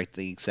 I didn't write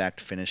the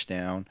exact finish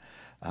down.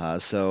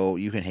 So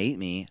you can hate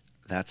me.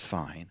 That's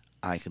fine.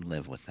 I can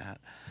live with that.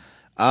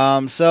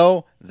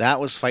 So that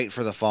was Fight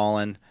for the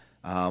Fallen.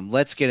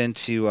 Let's get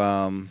into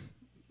a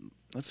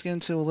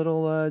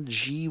little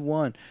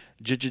G1.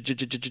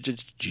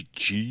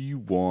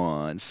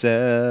 G1.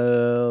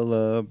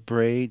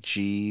 Celebrate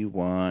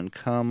G1.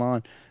 Come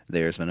on.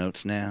 There's my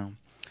notes now.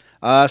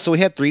 So we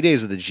had 3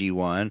 days of the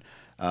G1,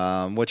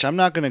 which I'm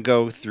not going to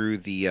go through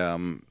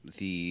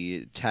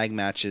the tag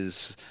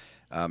matches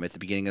at the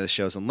beginning of the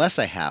shows unless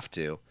I have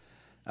to,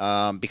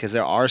 because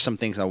there are some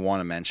things I want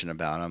to mention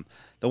about them.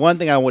 The one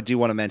thing I do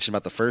want to mention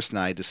about the first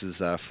night, this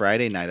is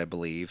Friday night, I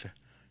believe.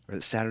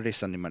 Or Saturday,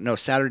 Sunday, Monday. No,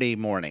 Saturday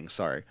morning,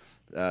 sorry.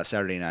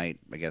 Saturday night,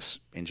 I guess,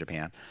 in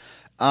Japan.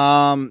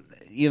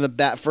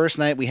 The first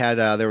night we had,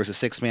 there was a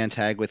 6-man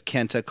tag with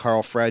Kenta,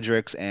 Carl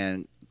Fredericks,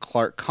 and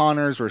Clark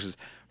Connors versus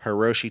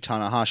Hiroshi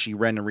Tanahashi,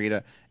 Ren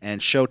Narita,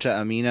 and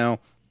Shota Umino,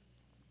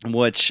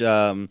 which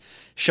Shota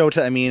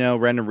Umino,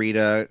 Ren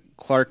Narita,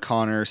 Clark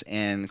Connors,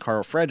 and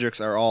Carl Fredericks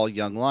are all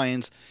young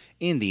lions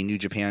in the New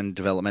Japan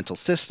developmental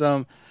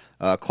system.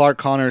 Clark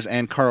Connors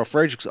and Carl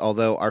Fredericks,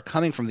 although, are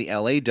coming from the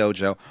LA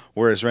dojo,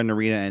 whereas Ren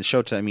Narita and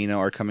Shota Umino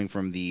are coming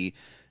from the,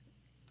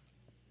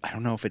 I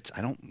don't know if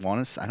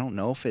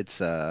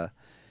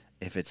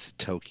it's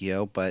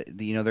Tokyo, but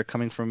they're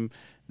coming from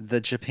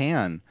the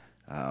Japan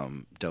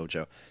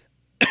dojo.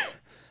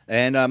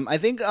 And I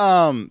think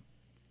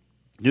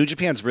New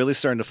Japan's really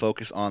starting to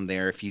focus on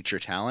their future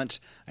talent.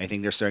 I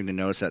think they're starting to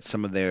notice that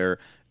some of their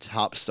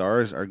top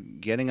stars are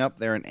getting up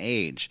there in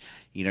age.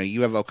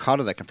 You have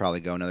Okada that can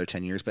probably go another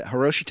 10 years, but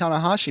Hiroshi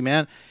Tanahashi,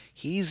 man,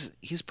 he's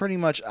pretty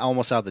much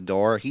almost out the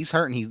door. He's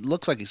hurting. He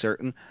looks like he's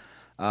hurting.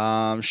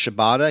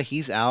 Shibata,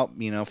 he's out,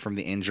 from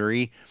the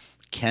injury.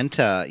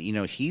 Kenta,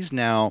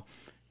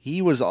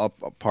 he was a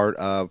part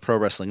of Pro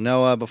Wrestling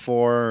Noah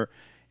before,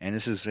 and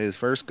this is his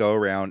first go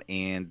around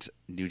in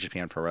New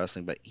Japan Pro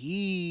Wrestling, but could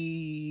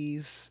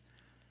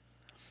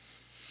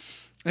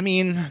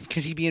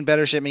he be in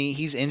better shape?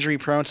 He's injury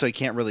prone, so he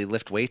can't really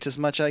lift weights as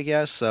much, I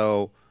guess.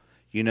 So,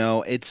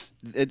 it's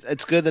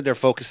good that they're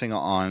focusing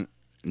on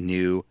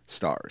new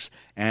stars.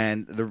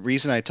 And the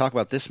reason I talk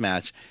about this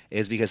match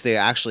is because they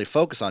actually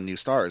focus on new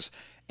stars.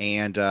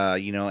 And,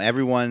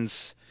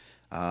 everyone's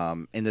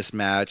in this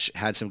match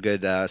had some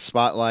good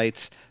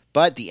spotlights.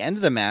 But the end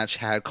of the match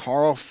had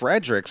Carl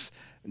Fredericks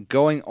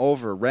going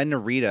over Ren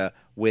Narita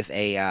with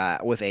a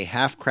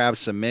half crab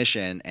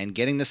submission and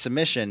getting the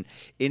submission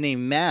in a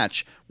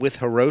match with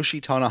Hiroshi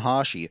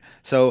Tanahashi.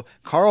 So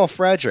Carl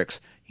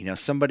Fredericks,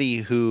 somebody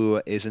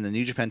who is in the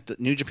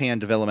New Japan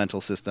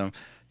developmental system,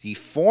 the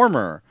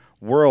former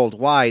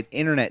worldwide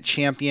internet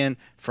champion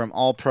from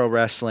All Pro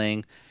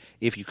Wrestling.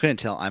 If you couldn't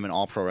tell, I'm an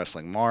All Pro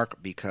Wrestling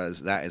mark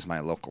because that is my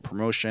local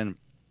promotion.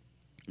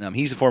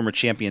 He's a former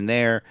champion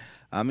there.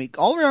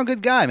 All-around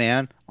good guy,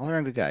 man.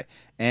 All-around good guy.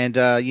 And,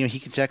 he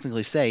can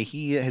technically say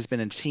he has been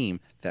in a team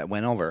that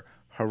went over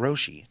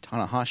Hiroshi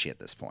Tanahashi at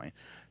this point.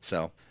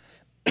 So,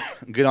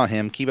 good on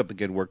him. Keep up the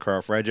good work,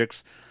 Carl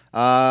Fredericks.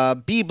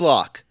 B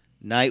Block,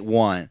 night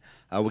 1.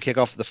 We'll kick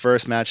off the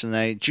first match of the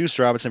night. Juice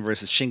Robinson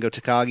versus Shingo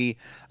Takagi.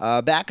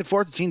 Back and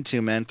forth between the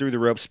two men. Threw the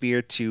rope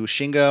spear to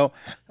Shingo.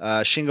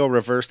 Shingo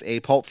reversed a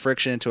pulp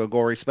friction into a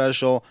gory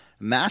special.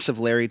 Massive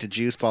lariat to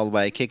Juice, followed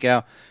by a kick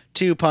out.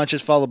 2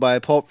 punches, followed by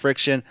a pulp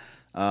friction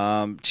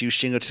to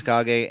Shingo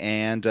Takagi.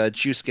 And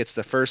Juice gets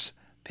the first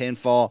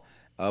pinfall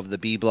of the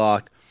B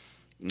Block.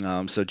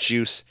 So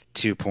Juice,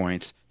 2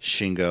 points.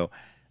 Shingo,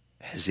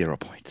 0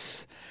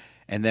 points.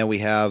 And then we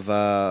have...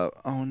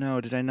 oh,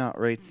 no, did I not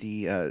write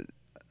the...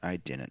 I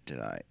didn't,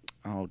 did I?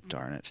 Oh,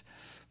 darn it.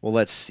 Well,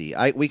 let's see.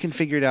 We can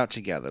figure it out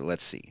together.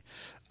 Let's see.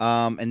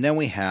 And then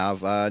we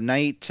have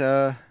match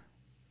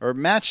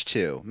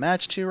 2.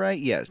 Match 2, right?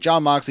 Yes.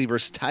 Jon Moxley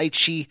versus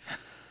Taichi,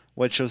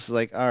 which was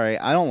like, all right,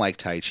 I don't like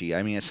Taichi.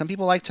 I mean, some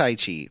people like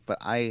Taichi, but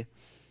I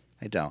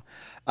don't.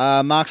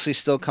 Moxley's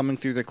still coming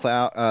through the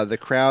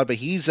crowd, but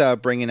he's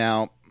bringing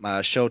out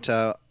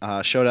Shota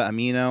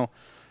Umino,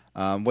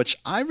 which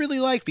I really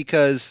like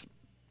because,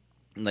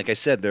 like I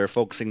said, they're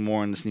focusing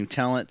more on this new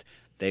talent.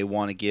 They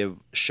want to give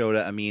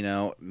Shota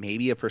Umino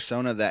maybe a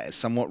persona that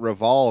somewhat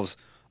revolves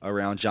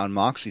around Jon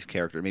Moxley's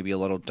character, maybe a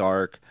little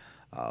dark,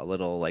 a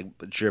little like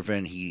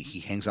driven. He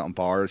hangs out in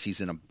bars.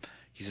 He's in a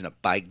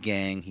bike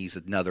gang. He's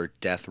another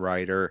Death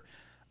Rider.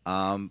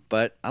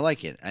 But I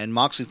like it. And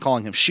Moxley's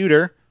calling him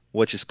Shooter,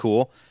 which is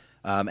cool.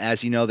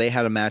 As you know, they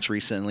had a match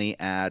recently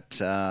at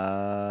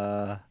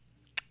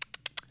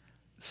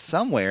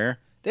somewhere.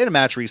 They had a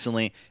match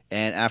recently,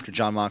 and after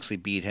Jon Moxley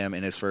beat him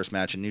in his first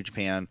match in New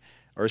Japan,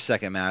 or his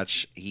second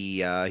match,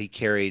 he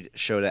carried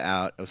Shota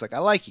out. I was like, I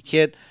like you,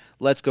 kid.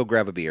 Let's go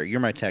grab a beer. You're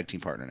my tag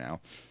team partner now.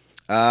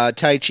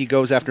 Taichi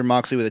goes after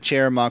Moxley with a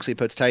chair. Moxley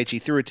puts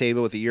Taichi through a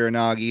table with a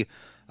Uranagi.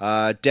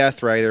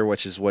 Death Rider,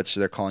 which is what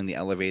they're calling the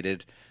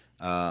elevated,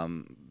 what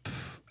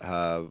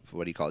do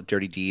you call it,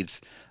 Dirty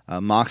Deeds.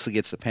 Moxley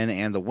gets the pin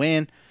and the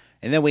win.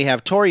 And then we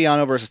have Toru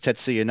Yano versus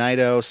Tetsuya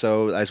Naito.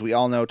 So, as we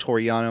all know,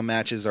 Toru Yano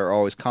matches are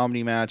always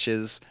comedy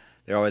matches.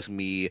 They're always going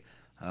to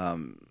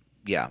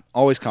be,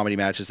 always comedy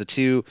matches. The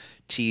two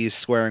T's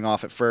squaring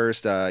off at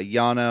first.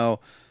 Yano,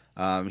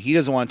 he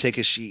doesn't want to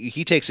take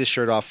he takes his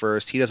shirt off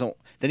first. Then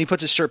he puts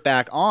his shirt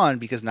back on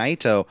because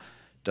Naito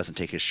doesn't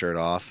take his shirt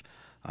off.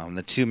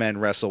 The two men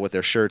wrestle with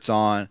their shirts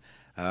on.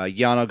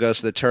 Yano goes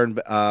for the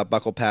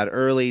turnbuckle pad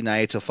early.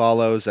 Naito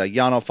follows.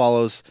 Yano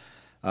follows.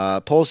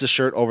 Pulls the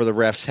shirt over the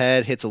ref's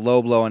head, hits a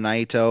low blow on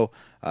Naito.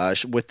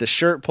 With the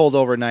shirt pulled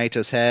over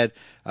Naito's head,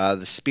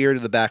 the spear to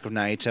the back of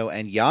Naito,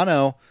 and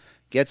Yano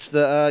gets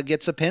a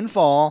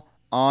pinfall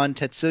on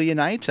Tetsuya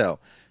Naito.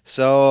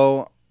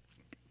 So,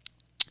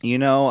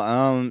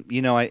 Yano,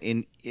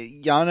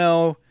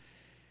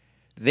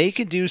 they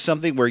could do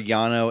something where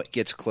Yano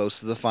gets close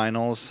to the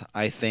finals.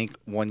 I think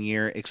 1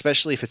 year,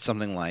 especially if it's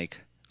something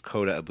like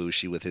Kota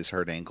Ibushi with his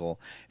hurt ankle.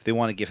 If they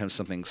want to give him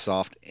something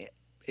soft,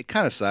 it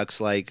kind of sucks.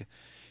 Like,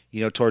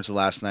 towards the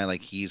last night,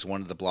 like he's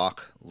one of the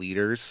block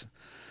leaders.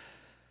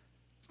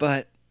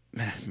 But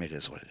it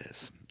is what it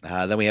is.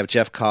 Then we have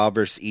Jeff Cobb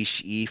versus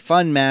Ishii.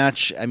 Fun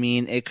match. I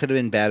mean, it could have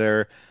been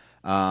better.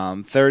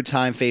 Third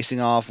time facing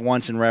off,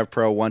 once in Rev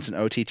Pro, once in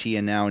OTT,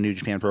 and now in New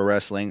Japan Pro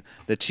Wrestling.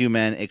 The two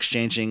men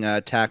exchanging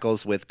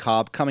tackles with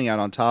Cobb coming out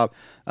on top.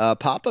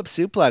 Pop-up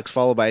suplex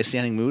followed by a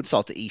standing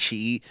moonsault to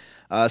Ishii.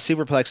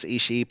 Superplex to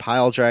Ishii.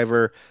 Pile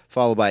driver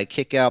followed by a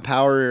kick out.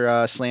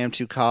 Power slam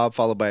to Cobb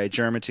followed by a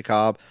German to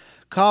Cobb.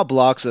 Cobb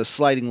blocks a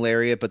sliding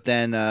lariat, but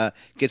then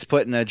gets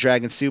put in a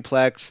dragon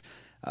suplex.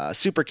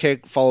 Super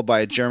kick followed by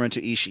a German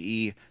to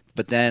Ishii,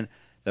 but then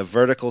the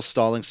vertical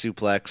stalling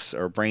suplex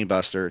or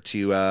brainbuster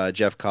to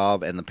Jeff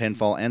Cobb and the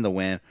pinfall and the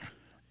win.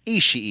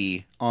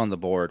 Ishii on the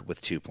board with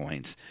 2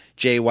 points.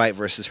 Jay White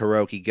versus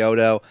Hiroki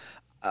Goto.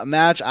 A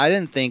match I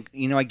didn't think,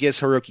 I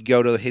guess Hiroki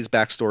Goto, his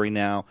backstory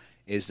now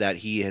is that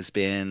he has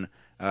been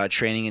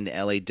training in the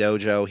LA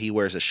dojo. He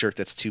wears a shirt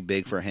that's too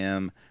big for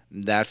him.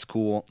 That's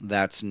cool.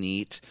 That's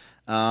neat.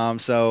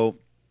 So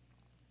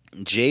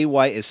Jay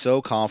White is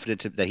so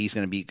confident that he's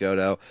going to beat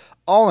Goto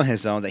all on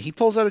his own that he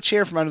pulls out a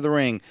chair from under the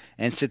ring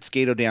and sits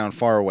Gato down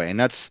far away.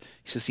 And he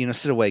says,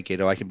 sit away,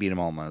 Gato. I can beat him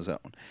all on my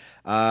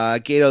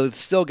own. Gato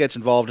still gets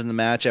involved in the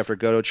match after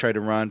Goto tried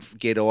to run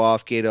Gato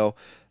off. Gato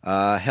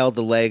held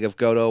the leg of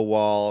Goto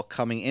while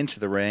coming into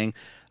the ring.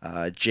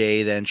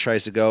 Jay then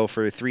tries to go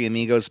for Three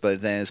Amigos,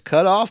 but then is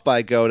cut off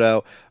by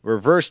Goto.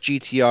 Reverse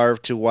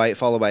GTR to White,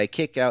 followed by a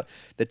kick out.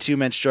 The two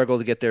men struggle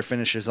to get their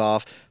finishes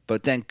off,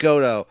 but then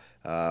Goto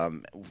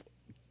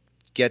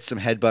gets some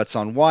headbutts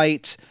on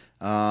White.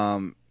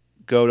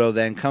 Gato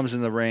then comes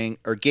in the ring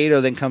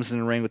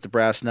with the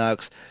brass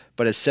knucks,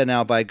 but is sent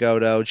out by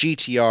Goto.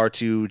 GTR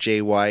to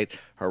Jay White.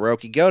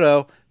 Hiroki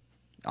Goto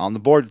on the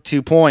board with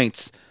 2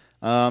 points.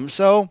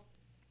 Hiroki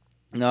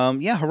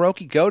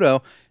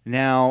Goto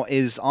now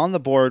is on the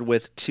board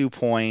with 2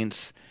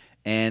 points,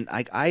 and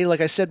I like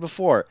I said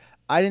before,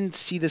 I didn't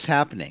see this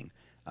happening.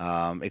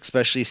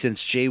 especially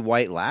since Jay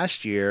White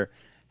last year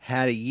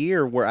had a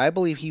year where I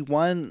believe he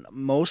won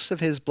most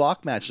of his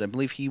block matches. I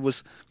believe he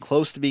was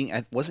close to being.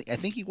 I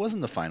think he was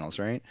in the finals,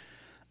 right?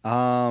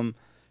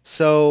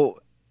 So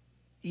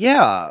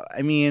yeah,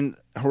 I mean,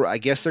 I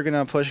guess they're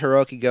gonna push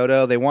Hiroki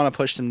Goto. They want to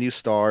push some new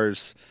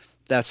stars.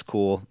 That's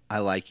cool. I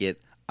like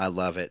it. I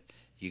love it.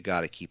 You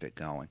got to keep it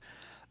going.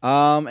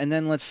 And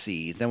then let's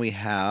see. Then we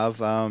have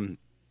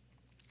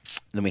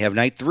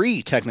night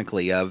 3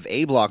 technically of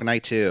A Block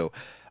night 2.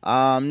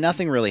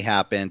 Nothing really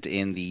happened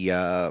in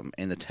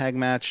the tag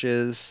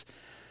matches.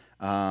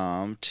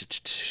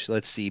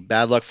 Let's see.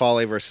 Bad Luck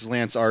Fale versus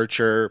Lance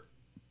Archer.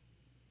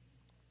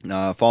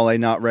 Fale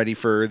not ready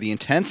for the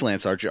intense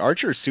Lance Archer.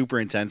 Archer is super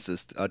intense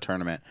this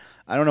tournament.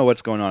 I don't know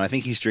what's going on. I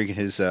think he's drinking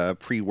his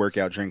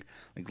pre-workout drink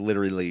like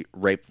literally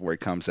right before he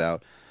comes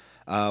out.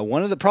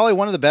 Probably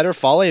one of the better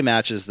Fale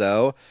matches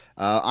though.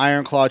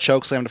 Iron Claw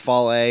chokeslam to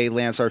Fale.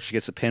 Lance Archer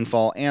gets a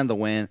pinfall and the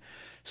win.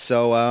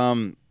 So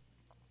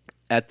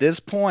at this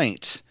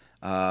point,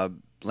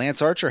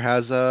 Lance Archer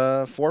has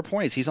 4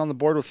 points. He's on the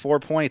board with 4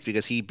 points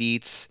because he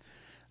beat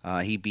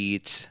Will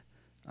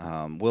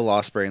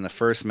Ospreay in the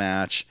first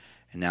match,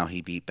 and now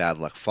he beat Bad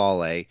Luck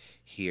Fale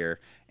here.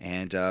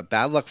 And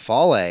Bad Luck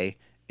Fale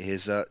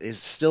is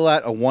still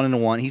at a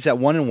 1-1. He's at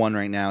 1-1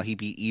 right now. He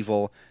beat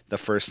Evil the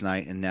first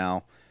night, and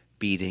now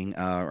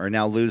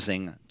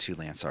losing to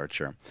Lance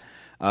Archer.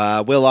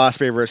 Will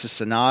Ospreay versus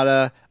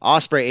Sonata.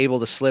 Ospreay able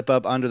to slip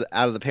up out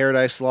of the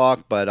Paradise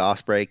Lock, but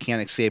Ospreay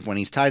can't escape when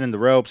he's tied in the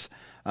ropes.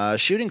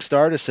 Shooting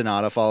star to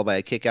Sonata, followed by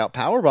a kick out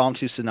powerbomb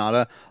to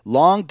Sonata.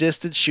 Long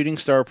distance shooting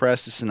star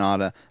press to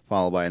Sonata,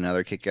 followed by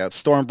another kick out.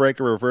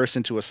 Stormbreaker reversed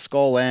into a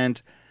skull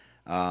end.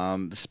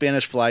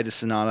 Spanish fly to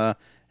Sonata,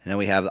 and then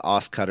we have the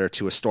Os Cutter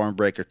to a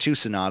Stormbreaker to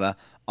Sonata.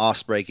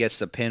 Ospreay gets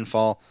the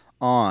pinfall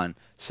on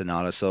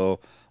Sonata, so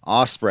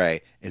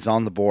Ospreay is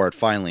on the board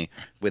finally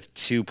with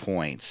 2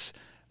 points.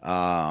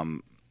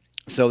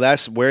 So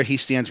that's where he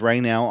stands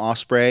right now.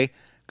 Ospreay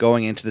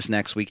going into this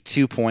next week,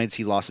 2 points.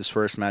 He lost his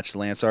first match to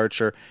Lance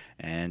Archer,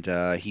 and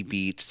he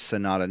beat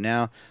Sonata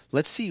now.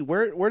 Let's see,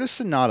 where does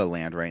Sonata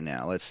land right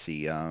now? Let's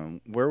see,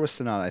 where was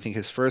Sonata? I think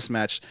his first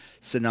match,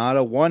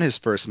 Sonata won his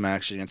first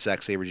match against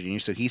Zack Sabre Jr.,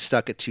 so he's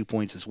stuck at 2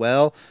 points as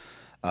well.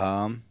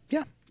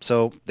 Yeah,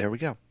 so there we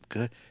go.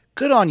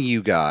 Good on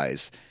you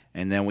guys.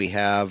 And then we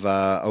have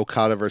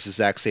Okada versus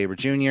Zack Sabre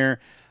Jr.,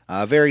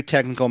 very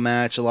technical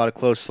match, a lot of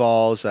close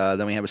falls.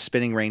 Then we have a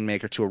spinning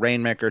Rainmaker to a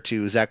Rainmaker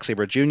to Zack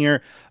Sabre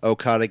Jr.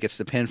 Okada gets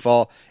the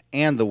pinfall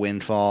and the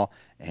windfall.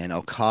 And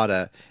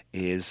Okada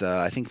is,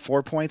 I think,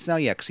 4 points now.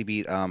 Yeah, because he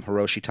beat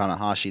Hiroshi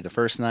Tanahashi the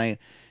first night.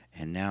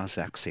 And now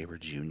Zack Sabre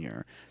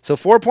Jr. So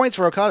 4 points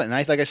for Okada. And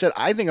like I said,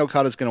 I think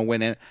Okada's going to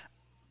win it.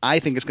 I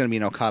think it's going to be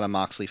an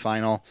Okada-Moxley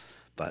final.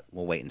 But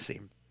we'll wait and see.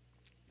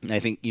 I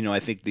think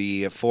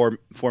the 4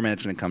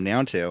 minutes going to come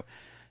down to,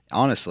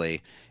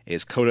 honestly,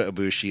 is Kota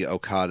Ibushi,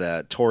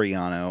 Okada,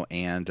 Toriano,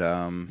 and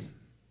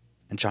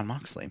Jon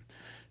Moxley.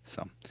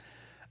 So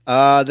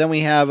then we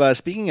have,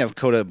 speaking of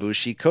Kota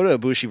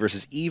Ibushi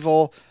versus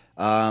Evil.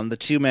 The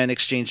 2 men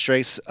exchange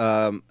strikes.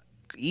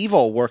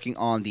 Evil working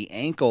on the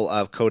ankle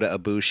of Kota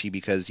Ibushi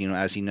because,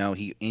 as you know,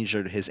 he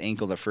injured his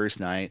ankle the first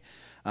night.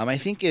 I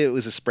think it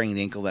was a sprained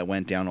ankle that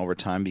went down over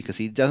time because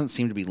he doesn't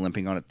seem to be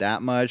limping on it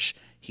that much.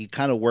 He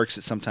kind of works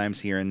it sometimes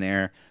here and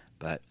there,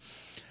 but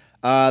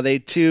they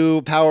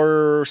 2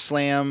 power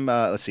slam.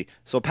 Let's see.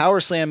 So power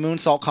slam,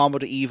 moonsault combo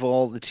to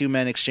Evil. The 2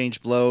 men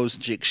exchange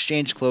blows,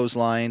 exchange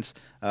clotheslines.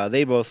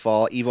 They both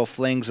fall. Evil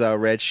flings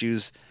Red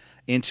Shoes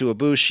into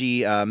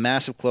Ibushi.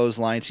 Massive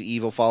clothesline to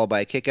Evil, followed by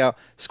a kick out.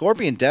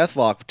 Scorpion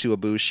Deathlock to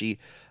Ibushi.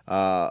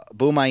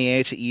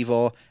 Bumaye to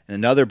Evil, and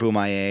another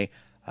Bumaye.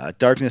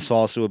 Darkness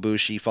falls to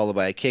Ibushi, followed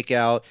by a kick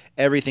out.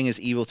 Everything is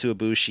Evil to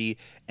Ibushi,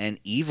 and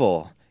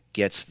Evil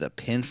gets the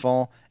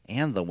pinfall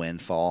and the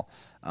windfall.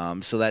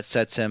 So that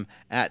sets him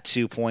at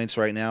 2 points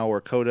right now,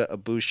 where Kota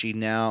Ibushi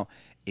now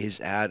is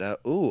at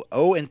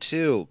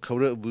 0-2.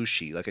 Kota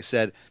Ibushi. Like I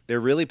said,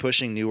 they're really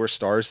pushing newer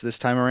stars this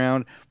time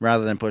around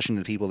rather than pushing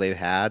the people they've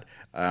had.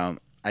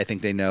 I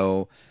think they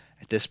know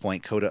at this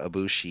point Kota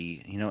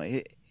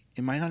Ibushi,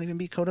 it might not even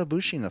be Kota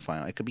Ibushi in the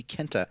final. It could be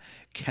Kenta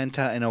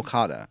and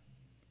Okada,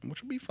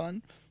 which would be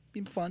fun.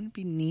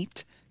 Be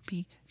neat.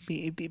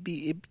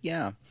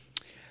 Yeah.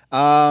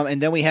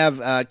 And then we have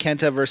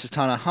Kenta versus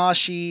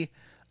Tanahashi.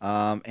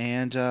 I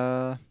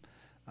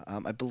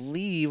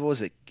believe, what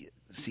was it?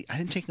 See, I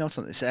didn't take notes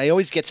on this. I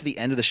always get to the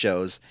end of the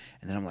shows,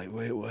 and then I'm like,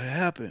 wait, what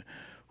happened?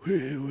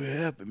 What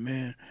happened,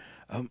 man?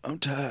 I'm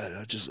tired.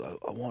 I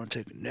want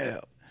to take a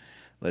nap.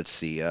 Let's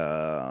see.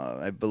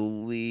 I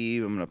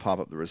believe I'm going to pop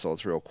up the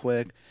results real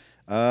quick.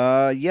 So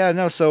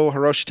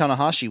Hiroshi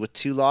Tanahashi with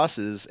 2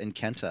 losses and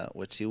Kenta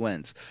with 2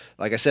 wins.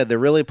 Like I said, they're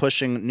really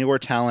pushing newer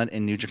talent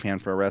in New Japan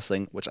Pro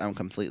Wrestling, which I'm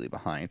completely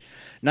behind.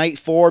 Night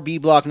 4, B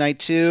Block Night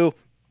 2.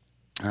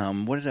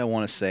 What did I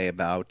want to say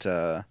about...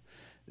 did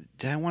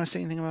I want to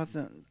say anything about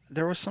the...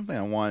 There was something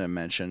I wanted to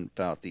mention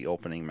about the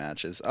opening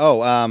matches.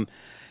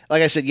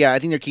 like I said, yeah, I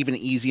think they're keeping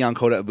it easy on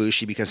Kota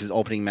Ibushi because his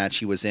opening match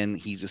he was in,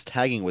 he was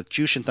tagging with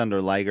Jushin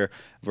Thunder Liger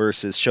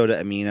versus Shota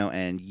Umino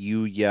and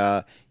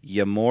Yuya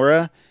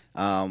Yamura,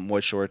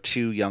 which were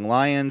 2 young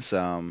lions.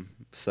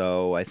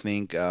 So I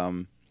think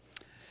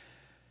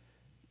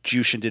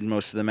Jushin did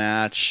most of the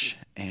match,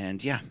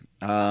 and yeah.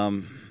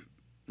 And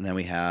then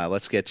we have,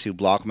 let's get to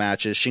block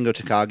matches. Shingo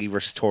Takagi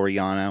versus Toru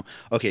Yano.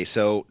 Okay,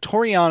 so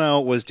Toru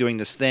Yano was doing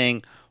this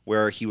thing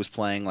where he was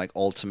playing like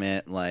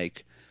ultimate,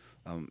 like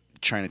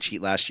trying to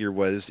cheat. Last year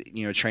was,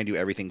 trying to do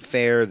everything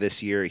fair.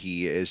 This year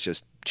he is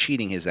just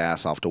cheating his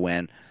ass off to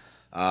win.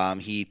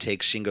 He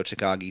takes Shingo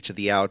Takagi to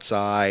the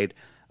outside.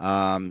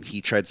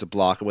 He tries to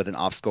block it with an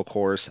obstacle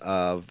course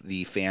of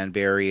the fan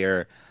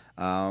barrier.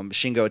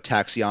 Shingo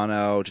attacks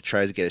Yano to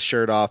try to get his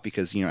shirt off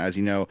because, as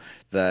you know,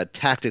 the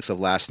tactics of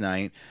last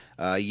night.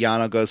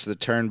 Yano goes for the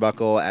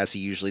turnbuckle as he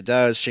usually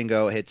does.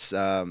 Shingo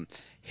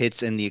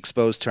hits in the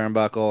exposed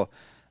turnbuckle.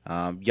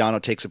 Yano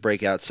takes a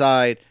break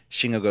outside.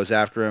 Shingo goes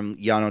after him.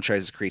 Yano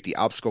tries to create the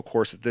obstacle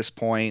course at this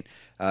point.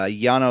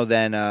 Yano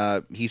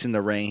then, he's in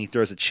the ring. He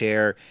throws a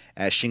chair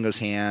at Shingo's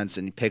hands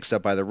and he picks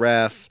up by the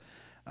ref,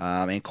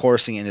 and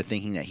coursing into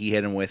thinking that he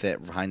hit him with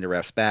it behind the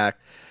ref's back.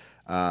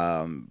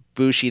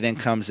 Bushi then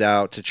comes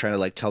out to try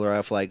to tell the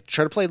ref,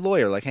 try to play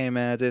lawyer, hey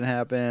man, it didn't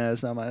happen.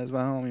 It's not my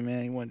homie,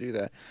 man. You wouldn't do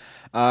that.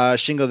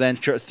 Shingo then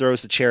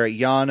throws the chair at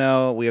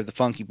Yano. We have the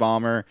Funky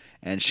Bomber,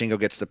 and Shingo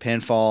gets the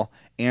pinfall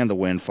and the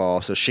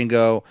windfall. So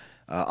Shingo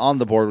on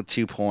the board with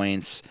 2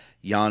 points.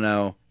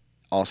 Yano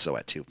also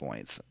at 2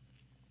 points.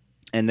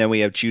 And then we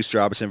have Juice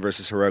Robinson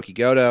versus Hiroki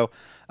Goto.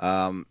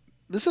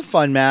 This is a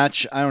fun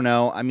match. I don't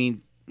know. I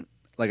mean,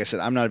 like I said,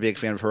 I'm not a big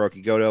fan of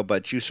Hiroki Goto,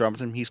 but Juice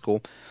Robinson, he's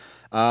cool.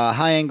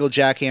 High angle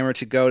jackhammer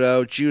to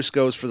Goto. Juice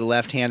goes for the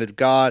left-handed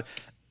God,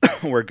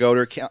 where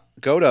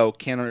Goto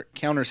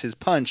counters his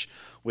punch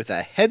with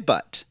a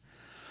headbutt,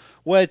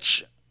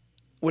 which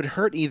would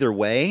hurt either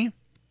way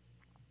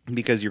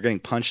because you're getting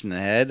punched in the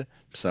head.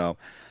 So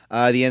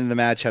the end of the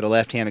match had a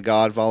left-handed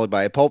God followed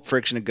by a pulp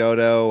friction to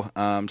Goto.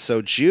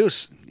 So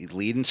Juice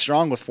leading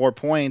strong with 4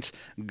 points.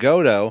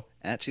 Goto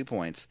at 2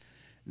 points.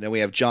 Then we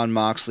have Jon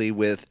Moxley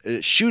with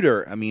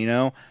Shooter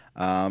Umino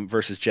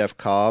versus Jeff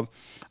Cobb.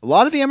 A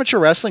lot of amateur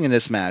wrestling in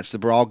this match. The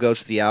brawl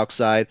goes to the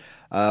outside.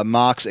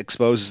 Mox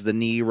exposes the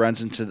knee,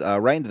 runs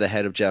right into the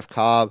head of Jeff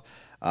Cobb.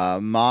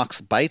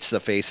 Mox bites the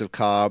face of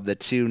Cobb. The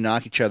two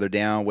knock each other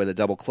down with a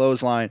double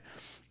clothesline.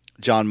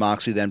 Jon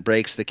Moxley then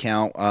breaks the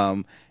count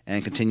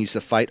and continues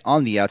to fight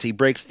on the outside. He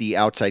breaks the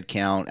outside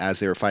count as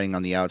they were fighting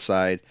on the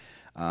outside,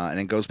 and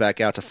then goes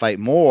back out to fight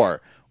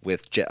more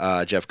with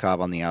Jeff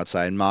Cobb on the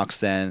outside. Mox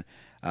then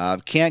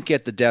can't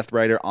get the Death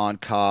Rider on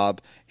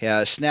Cobb.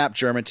 Snap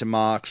German to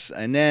Mox,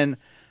 and then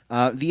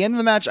the end of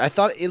the match, I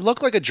thought it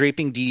looked like a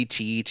draping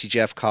DDT to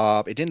Jeff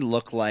Cobb. It didn't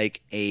look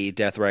like a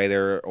Death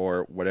Rider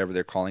or whatever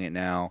they're calling it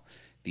now,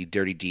 the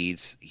Dirty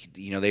Deeds.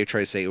 They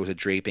try to say it was a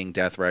draping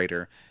Death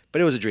Rider,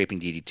 but it was a draping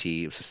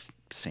DDT. It was just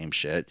the same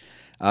shit.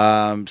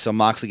 So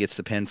Moxley gets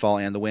the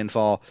pinfall and the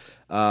windfall.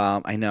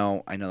 I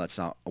know that's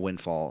not a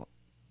windfall.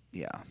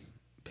 Yeah,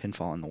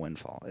 pinfall and the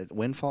windfall.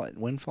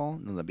 Windfall?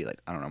 No, that'd be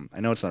I don't know. I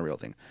know it's not a real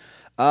thing.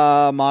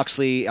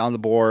 Moxley on the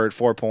board,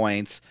 4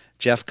 points.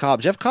 Jeff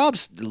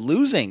Cobb's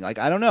losing. I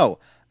don't know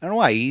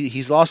why.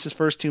 He's lost his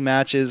first 2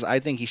 matches. I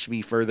think he should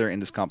be further in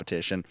this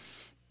competition.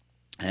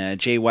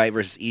 Jay White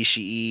versus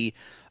Ishii.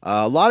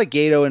 A lot of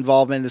Gato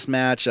involvement in this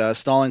match.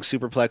 Stalling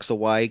superplex to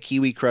White.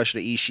 Kiwi crush to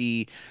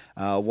Ishii.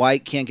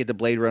 White can't get the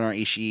Blade Runner on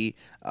Ishii.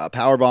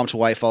 Powerbomb to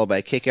White followed by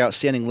a kickout.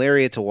 Standing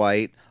lariat to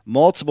White.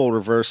 Multiple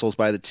reversals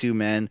by the 2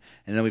 men.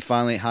 And then we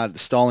finally had the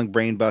stalling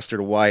brainbuster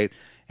to White.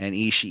 And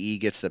Ishii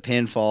gets the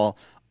pinfall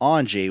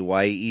on Jay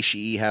White.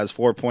 Ishii has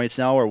 4 points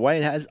now, where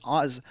White has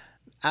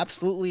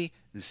absolutely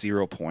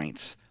 0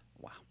 points.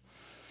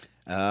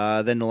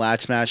 Wow. Then the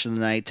last match of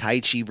the night,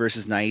 Taichi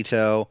versus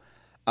Naito.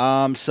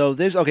 So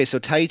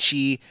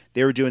Taichi,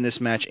 they were doing this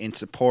match in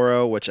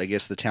Sapporo, which I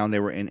guess the town they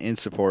were in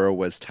Sapporo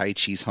was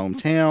Taichi's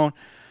hometown.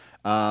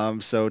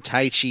 So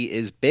Taichi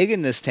is big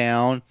in this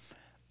town.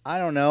 I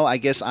don't know. I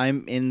guess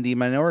I'm in the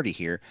minority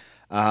here.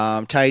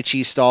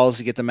 Taichi stalls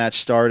to get the match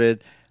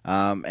started.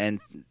 And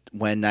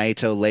when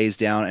Naito lays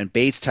down and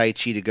baits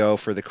Taichi to go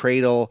for the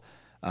cradle,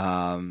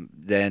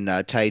 then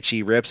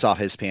Taichi rips off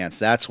his pants.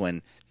 That's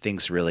when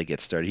things really get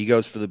started. He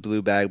goes for the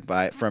blue bag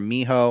from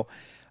Miho.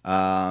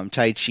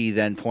 Taichi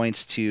then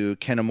points to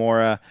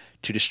Kinemura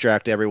to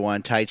distract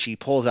everyone. Taichi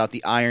pulls out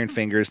the iron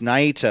fingers.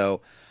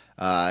 Naito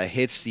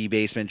hits the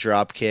basement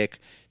drop kick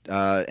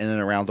and then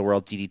around the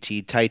world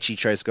DDT. Taichi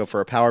tries to go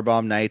for a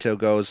powerbomb. Naito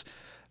goes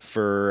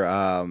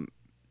for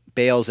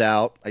bails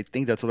out. I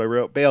think that's what I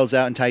wrote. Bails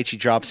out, and Taichi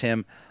drops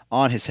him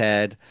on his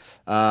head.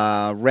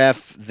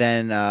 Ref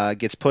then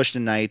gets pushed to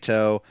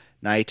Naito.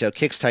 Naito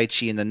kicks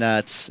Taichi in the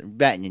nuts.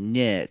 Batting your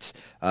nuts.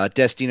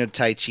 Destino to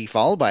Taichi,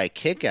 followed by a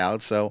kick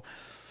out. So,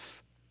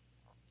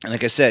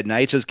 like I said,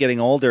 Naito's getting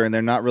older, and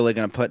they're not really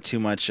going to put too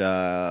much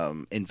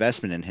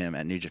investment in him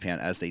at New Japan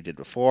as they did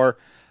before.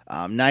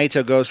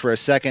 Naito goes for a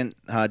second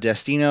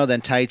Destino.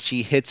 Then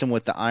Taichi hits him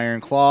with the Iron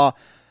Claw,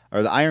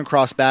 or the Iron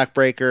Cross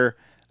backbreaker.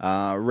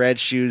 Red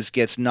Shoes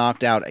gets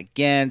knocked out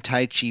again.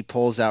 Taichi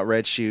pulls out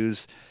Red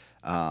Shoes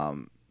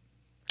in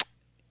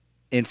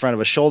front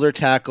of a shoulder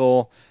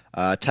tackle.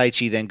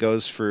 Taichi then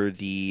goes for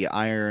the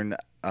iron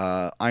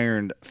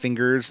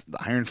fingers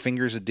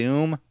of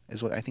doom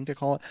is what I think they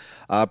call it.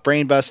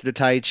 Brainbuster to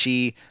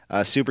Taichi,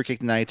 super kick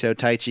to Naito.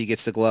 Taichi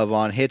gets the glove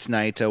on, hits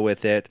Naito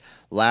with it.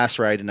 Last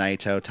ride to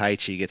Naito.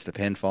 Taichi gets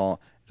the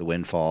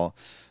windfall.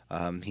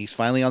 He's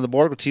finally on the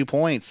board with 2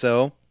 points.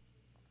 So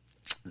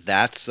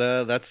that's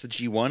the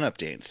G1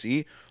 update.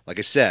 See, like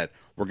I said,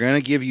 we're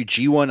gonna give you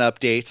G1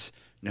 updates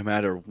no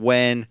matter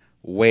when,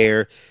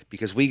 where,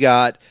 because we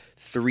got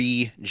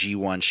 3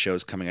 G1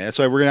 shows coming out. That's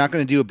why we're not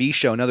going to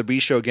do another B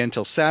show again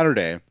until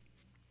Saturday.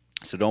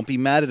 So don't be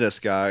mad at us,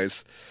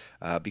 guys,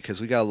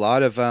 because we got a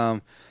lot of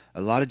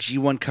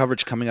G1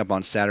 coverage coming up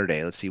on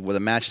Saturday. Let's see the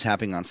match is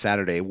happening on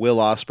Saturday. Will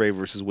Ospreay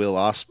versus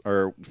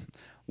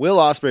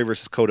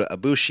Kota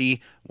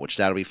Ibushi, which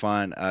that'll be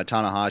fun.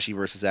 Tanahashi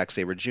versus Zack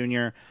Sabre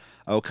Jr.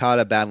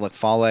 Okada, Bad Luck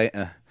Fale.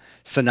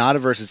 Sonata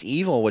versus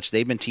Evil, which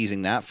they've been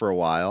teasing that for a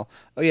while.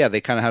 Oh yeah,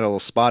 they kind of had a little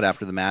spot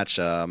after the match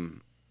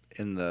in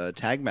the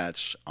tag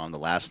match on the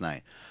last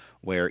night,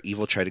 where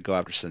Evil tried to go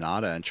after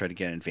Sonata and tried to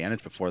get an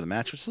advantage before the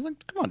match, which is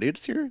like, come on, dude,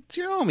 it's your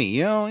homie,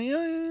 you know,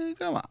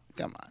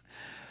 come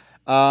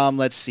on.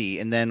 Let's see,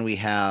 and then we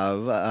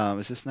have,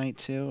 is this night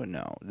 2?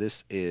 No,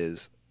 this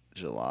is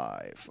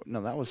July.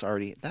 No, that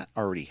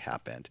already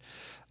happened.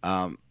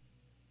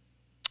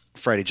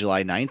 Friday,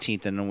 July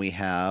 19th, and then we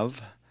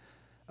have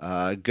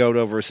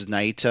Goto versus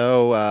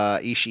Naito,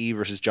 Ishii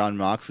versus Jon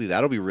Moxley.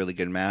 That'll be a really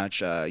good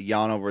match.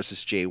 Yano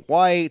versus Jay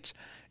White,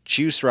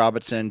 Juice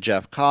Robinson,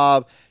 Jeff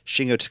Cobb,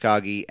 Shingo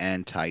Takagi,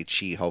 and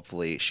Taichi.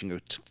 Hopefully Shingo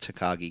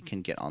Takagi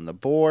can get on the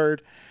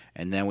board.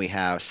 And then we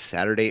have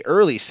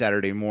early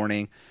Saturday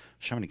morning.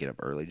 I'm going to get up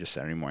early just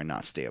Saturday morning,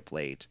 not stay up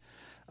late.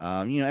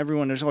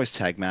 There's always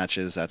tag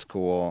matches. That's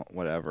cool.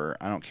 Whatever.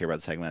 I don't care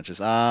about the tag matches.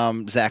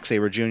 Zack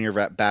Sabre Jr.,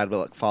 Bad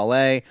Luck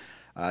Fale,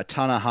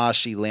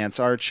 Tanahashi, Lance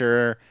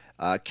Archer,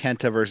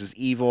 Kenta versus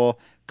Evil,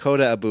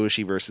 Kota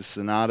Ibushi versus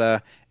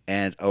Sonata,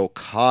 and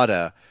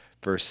Okada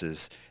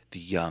versus the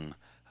young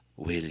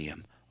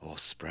William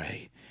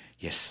Ospreay.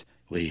 Yes,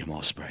 William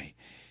Ospreay.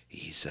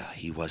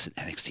 He was an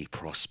NXT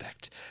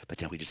prospect, but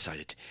then we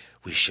decided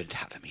we shouldn't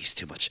have him. He's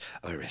too much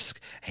of a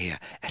risk here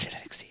at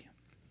NXT.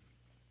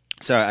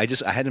 Sorry, I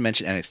had to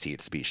mention NXT.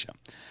 It's the B show.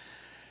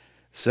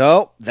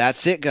 So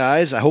that's it,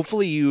 guys.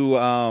 Hopefully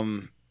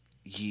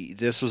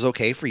this was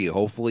okay for you.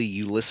 Hopefully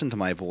you listened to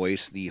my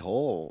voice the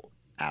whole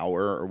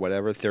hour or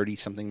whatever,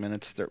 30-something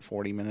minutes,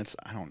 40 minutes.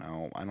 I don't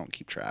know. I don't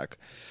keep track.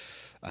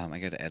 I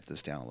got to edit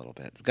this down a little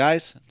bit.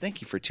 Guys,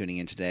 thank you for tuning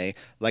in today.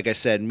 Like I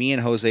said, me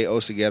and Jose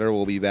Oseguera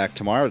will be back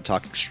tomorrow to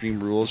talk Extreme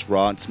Rules,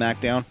 Raw, and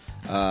SmackDown.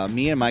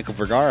 Me and Michael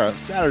Vergara,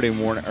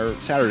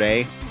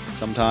 Saturday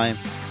sometime,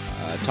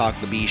 talk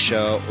the B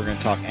show. We're going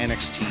to talk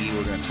NXT.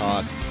 We're going to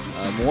talk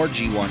more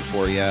G1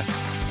 for you. And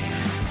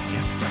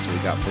yeah, that's what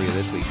we got for you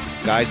this week.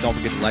 Guys, don't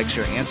forget to like,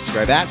 share, and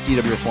subscribe at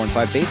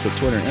CW415, Facebook,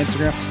 Twitter, and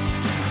Instagram.